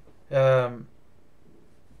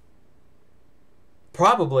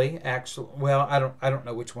 Probably, actually, well, I don't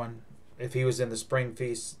know which one. If he was in the spring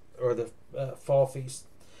feast or the fall feast,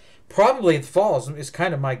 probably the fall is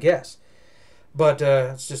kind of my guess, but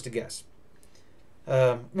it's just a guess.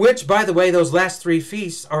 Which, by the way, those last 3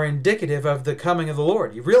 feasts are indicative of the coming of the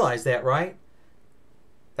Lord. You realize that, right?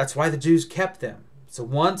 That's why the Jews kept them. So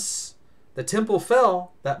once the temple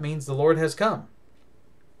fell, that means the Lord has come.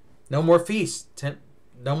 No more feasts,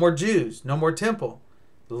 no more Jews, no more temple.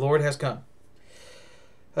 The Lord has come.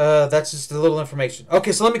 That's just a little information.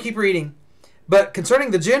 Okay, so let me keep reading. But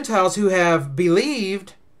concerning the Gentiles who have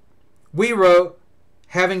believed, we wrote,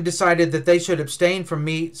 having decided that they should abstain from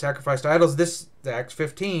meat sacrificed to idols. This, Acts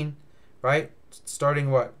 15, right?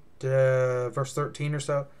 Starting what? Verse 13 or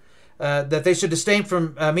so. That they should abstain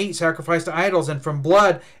from meat sacrificed to idols, and from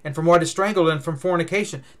blood, and from what is strangled, and from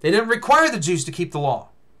fornication. They didn't require the Jews to keep the law.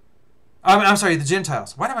 I'm sorry, the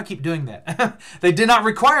Gentiles. Why do I keep doing that? They did not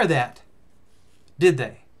require that. Did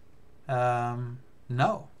they?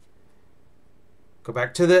 No. Go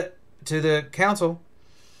back to the council.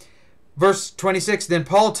 Verse 26, then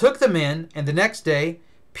Paul took the men, and the next day,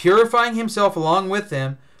 purifying himself along with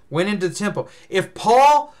them, went into the temple. If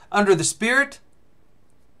Paul, under the Spirit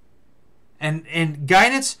and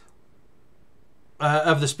guidance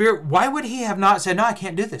of the Spirit, why would he have not said, no, I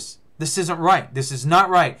can't do this. This isn't right. This is not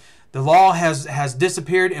right. The law has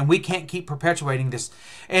disappeared, and we can't keep perpetuating this.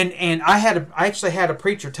 And I actually had a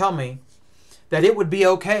preacher tell me that it would be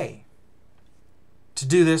okay to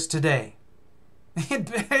do this today.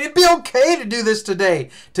 It'd be okay to do this today,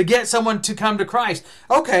 to get someone to come to Christ.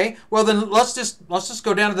 Okay, well then let's just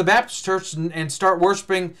go down to the Baptist church and start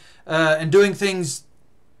worshiping and doing things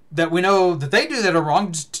that we know that they do that are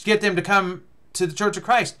wrong, just to get them to come to the Church of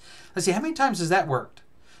Christ. Let's see, how many times has that worked?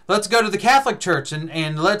 Let's go to the Catholic Church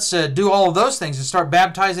and let's do all of those things and start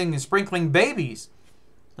baptizing and sprinkling babies.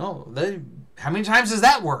 Oh, how many times has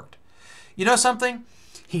that worked? You know something?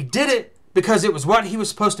 He did it because it was what he was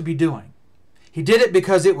supposed to be doing. He did it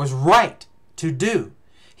because it was right to do.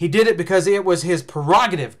 He did it because it was his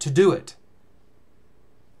prerogative to do it.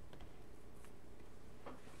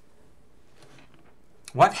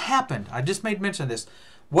 What happened? I just made mention of this.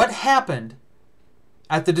 What happened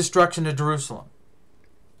at the destruction of Jerusalem?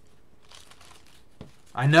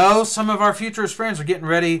 I know some of our futurist friends are getting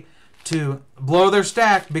ready to blow their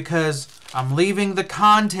stack because I'm leaving the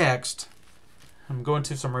context. I'm going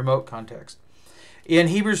to some remote context. In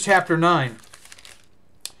Hebrews chapter 9,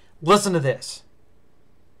 listen to this.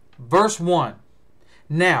 Verse 1.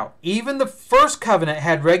 Now, even the first covenant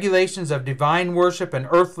had regulations of divine worship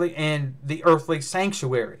and the earthly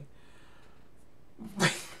sanctuary.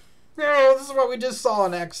 This is what we just saw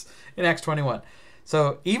in Acts 21.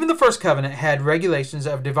 So, even the first covenant had regulations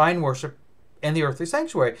of divine worship and the earthly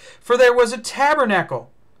sanctuary. For there was a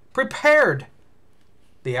tabernacle prepared,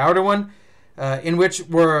 the outer one, in which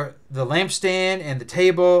were the lampstand and the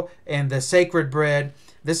table and the sacred bread.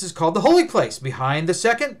 This is called the holy place. Behind the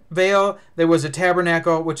second veil, there was a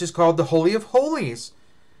tabernacle, which is called the Holy of Holies,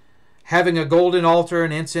 having a golden altar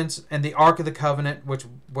and incense, and the Ark of the Covenant, which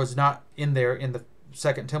was not in there in the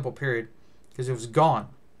Second Temple period, because it was gone.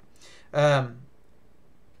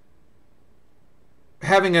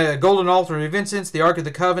 Having a golden altar of incense, the Ark of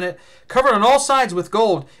the Covenant, covered on all sides with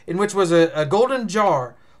gold, in which was a golden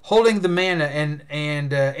jar holding the manna,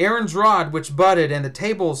 and Aaron's rod which budded, and the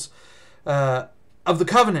tables of the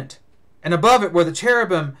covenant, and above it were the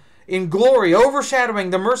cherubim in glory,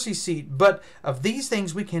 overshadowing the mercy seat. But of these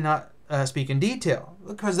things we cannot speak in detail,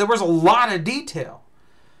 because there was a lot of detail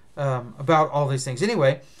about all these things.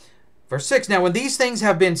 Anyway, verse 6, now when these things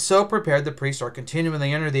have been so prepared, the priests are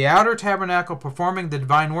continually enter the outer tabernacle, performing the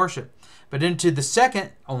divine worship. But into the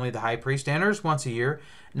second, only the high priest enters once a year,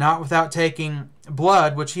 not without taking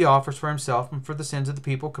blood, which he offers for himself and for the sins of the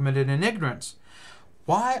people committed in ignorance.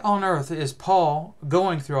 Why on earth is Paul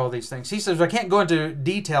going through all these things? He says, I can't go into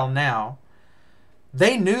detail now.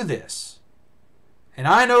 They knew this. And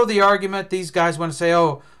I know the argument these guys want to say,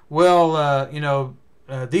 oh, well,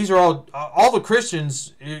 these are all the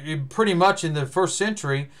Christians pretty much in the first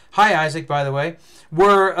century. Hi, Isaac, by the way.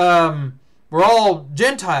 Were all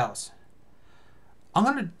Gentiles. I'm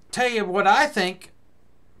going to tell you what I think,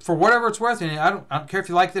 for whatever it's worth. And I don't care if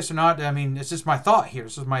you like this or not. I mean, it's just my thought here.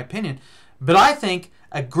 This is my opinion. But I think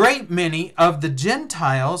a great many of the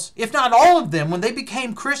Gentiles, if not all of them, when they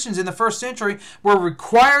became Christians in the first century, were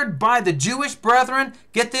required by the Jewish brethren.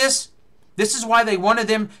 Get this? This is why they wanted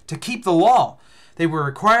them to keep the law. They were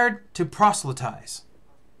required to proselytize.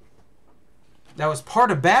 That was part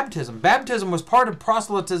of baptism. Baptism was part of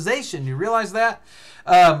proselytization. You realize that?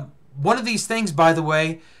 One of these things, by the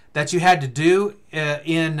way, that you had to do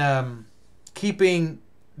in keeping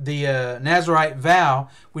the Nazirite vow,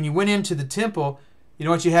 when you went into the temple, you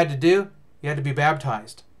know what you had to do? You had to be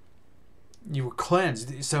baptized. You were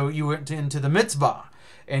cleansed. So you went into the mitzvah,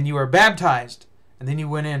 and you were baptized, and then you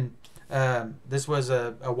went in. This was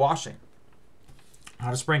a washing.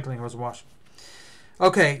 Not a sprinkling, it was a washing.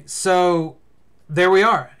 Okay, so there we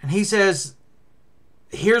are. And he says,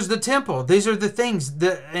 here's the temple. These are the things.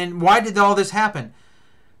 And why did all this happen?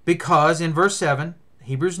 Because in verse 7,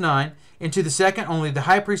 Hebrews 9, into the second only the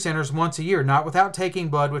high priest enters once a year, not without taking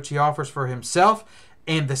blood, which he offers for himself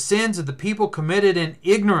and the sins of the people committed in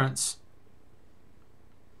ignorance.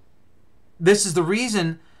 This is the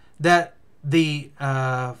reason that the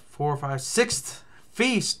 6th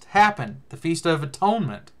feast happened, the Feast of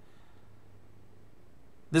Atonement.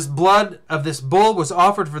 This blood of this bull was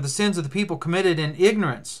offered for the sins of the people committed in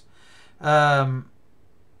ignorance, not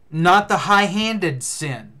the high-handed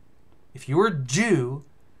sin. If you were a Jew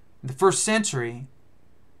in the first century,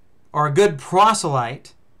 or a good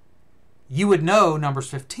proselyte, you would know Numbers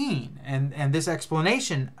 15 and this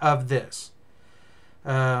explanation of this.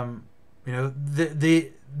 The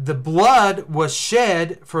blood was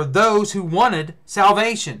shed for those who wanted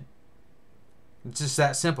salvation. It's just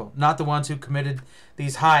that simple. Not the ones who committed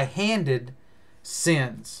these high-handed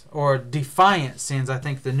sins or defiant sins, I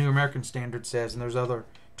think the New American Standard says, and there's other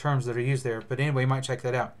terms that are used there. But anyway, you might check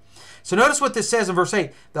that out. So notice what this says in verse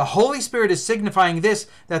 8. The Holy Spirit is signifying this,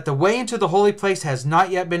 that the way into the holy place has not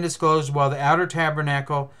yet been disclosed while the outer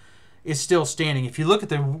tabernacle is still standing. If you look at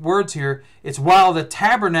the words here, it's while the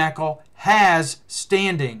tabernacle has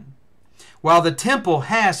standing. While the temple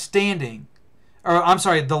has standing.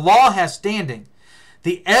 The law has standing.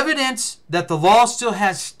 The evidence that the law still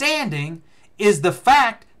has standing is the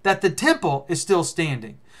fact that the temple is still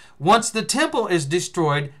standing. Once the temple is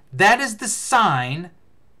destroyed, that is the sign,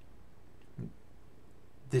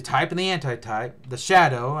 the type and the antitype, the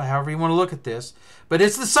shadow, however you want to look at this, but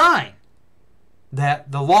it's the sign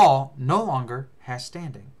that the law no longer has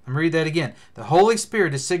standing. Let me read that again. The Holy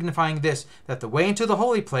Spirit is signifying this, that the way into the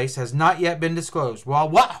holy place has not yet been disclosed. Well,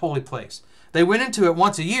 what holy place? They went into it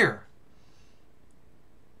once a year.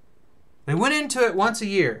 They went into it once a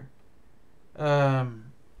year.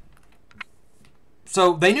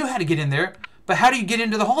 So they knew how to get in there, but how do you get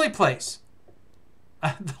into the holy place?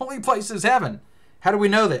 The holy place is heaven. How do we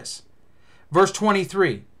know this? Verse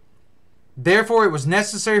 23. Therefore it was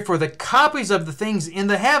necessary for the copies of the things in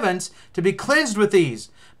the heavens to be cleansed with these,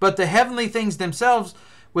 but the heavenly things themselves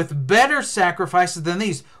with better sacrifices than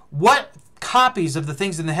these. What copies of the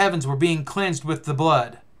things in the heavens were being cleansed with the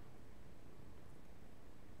blood?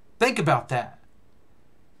 Think about that.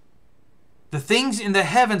 The things in the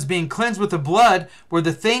heavens being cleansed with the blood were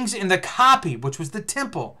the things in the copy, which was the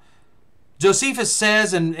temple. Josephus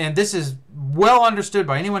says, and this is well understood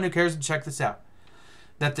by anyone who cares to check this out,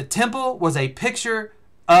 that the temple was a picture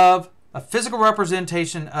of a physical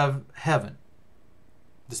representation of heaven,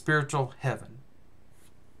 the spiritual heaven.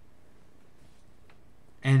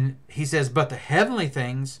 And he says, but the heavenly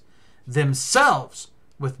things themselves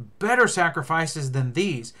with better sacrifices than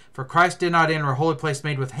these, for Christ did not enter a holy place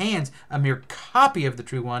made with hands, a mere copy of the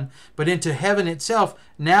true one, but into heaven itself,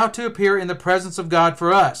 now to appear in the presence of God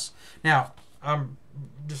for us. Now, I'm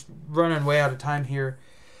just running way out of time here,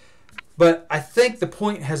 but I think the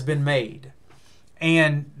point has been made.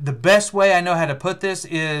 And the best way I know how to put this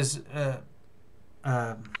is,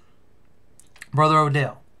 Brother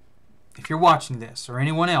Odell, if you're watching this, or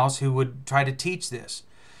anyone else who would try to teach this,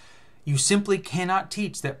 you simply cannot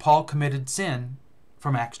teach that Paul committed sin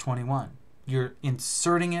from Acts 21. You're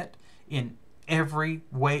inserting it in every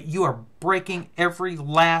way. You are breaking every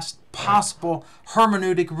last possible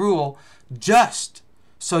hermeneutic rule just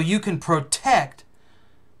so you can protect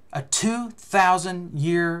a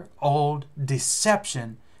 2,000-year-old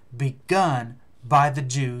deception begun by the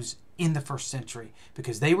Jews in the first century,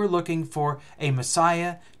 because they were looking for a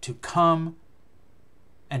Messiah to come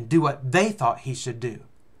and do what they thought he should do.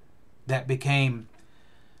 That became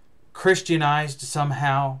Christianized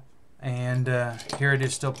somehow, and here it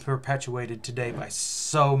is still perpetuated today by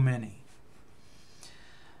so many.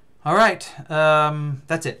 All right,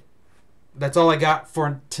 that's it. That's all I got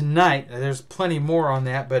for tonight. There's plenty more on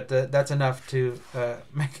that, but that's enough to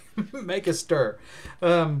make a stir.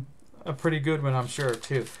 A pretty good one, I'm sure,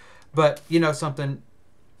 too. But you know something,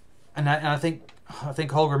 and I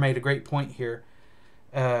think Holger made a great point here.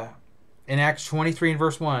 In Acts 23 and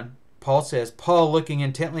verse 1, Paul says, Paul, looking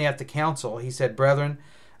intently at the council, he said, Brethren,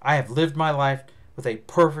 I have lived my life with a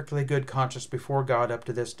perfectly good conscience before God up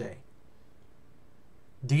to this day.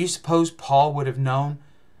 Do you suppose Paul would have known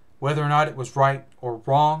whether or not it was right or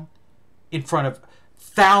wrong in front of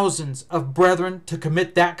thousands of brethren to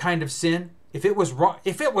commit that kind of sin? If it was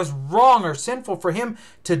wrong or sinful for him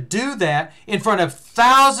to do that in front of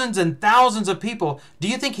thousands and thousands of people, do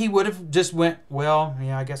you think he would have just went, well,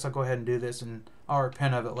 yeah, I guess I'll go ahead and do this and I'll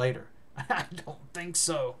repent of it later? I don't think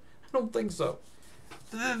so.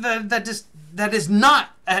 That is not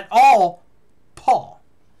at all Paul.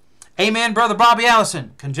 Amen, Brother Bobby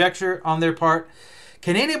Allison. Conjecture on their part.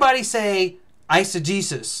 Can anybody say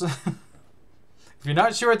eisegesis? If you're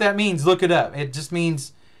not sure what that means, look it up. It just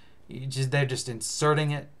means they're just inserting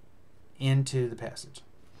it into the passage.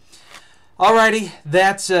 Alrighty,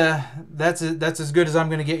 that's as good as I'm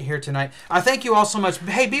going to get here tonight. I thank you all so much.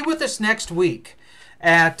 Hey, be with us next week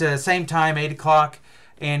at same time, 8 o'clock.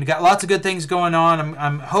 And got lots of good things going on.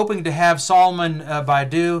 I'm hoping to have Solomon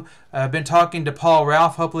Baidu. I've been talking to Paul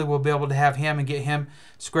Ralph. Hopefully we'll be able to have him and get him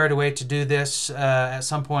squared away to do this at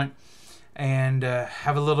some point. And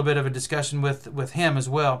have a little bit of a discussion with him as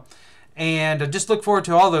well. And just look forward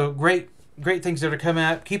to all the great things that are coming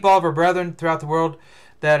out. Keep all of our brethren throughout the world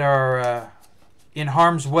that are in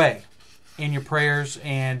harm's way in your prayers.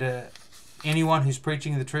 And anyone who's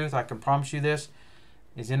preaching the truth, I can promise you this,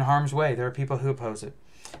 is in harm's way. There are people who oppose it.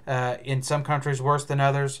 In some countries worse than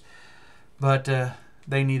others. But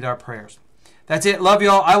they need our prayers. That's it. Love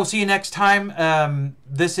y'all. I will see you next time.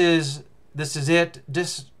 This is it.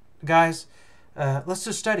 Guys, let's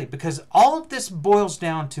just study, because all of this boils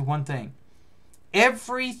down to one thing.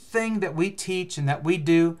 Everything that we teach and that we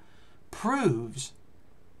do proves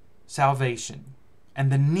salvation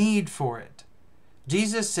and the need for it.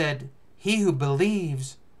 Jesus said, "He who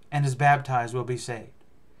believes and is baptized will be saved."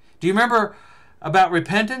 Do you remember about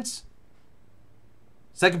repentance?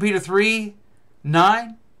 2 Peter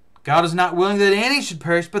 3:9. God is not willing that any should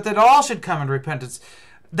perish, but that all should come into repentance.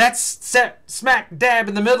 That's set smack dab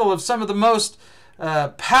in the middle of some of the most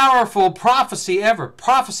powerful prophecy ever.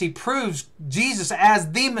 Prophecy proves Jesus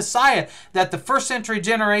as the Messiah that the first century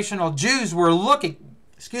generational Jews were looking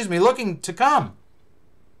to come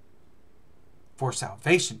for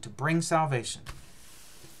salvation, to bring salvation.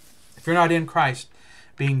 If you're not in Christ,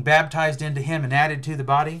 being baptized into Him and added to the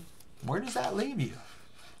body, where does that leave you?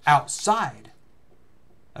 Outside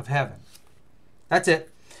of heaven. That's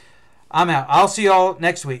it. I'm out. I'll see you all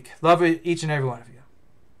next week. Love each and every one of you.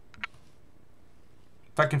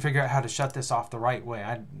 If I can figure out how to shut this off the right way,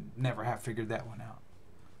 I never have figured that one out.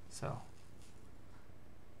 So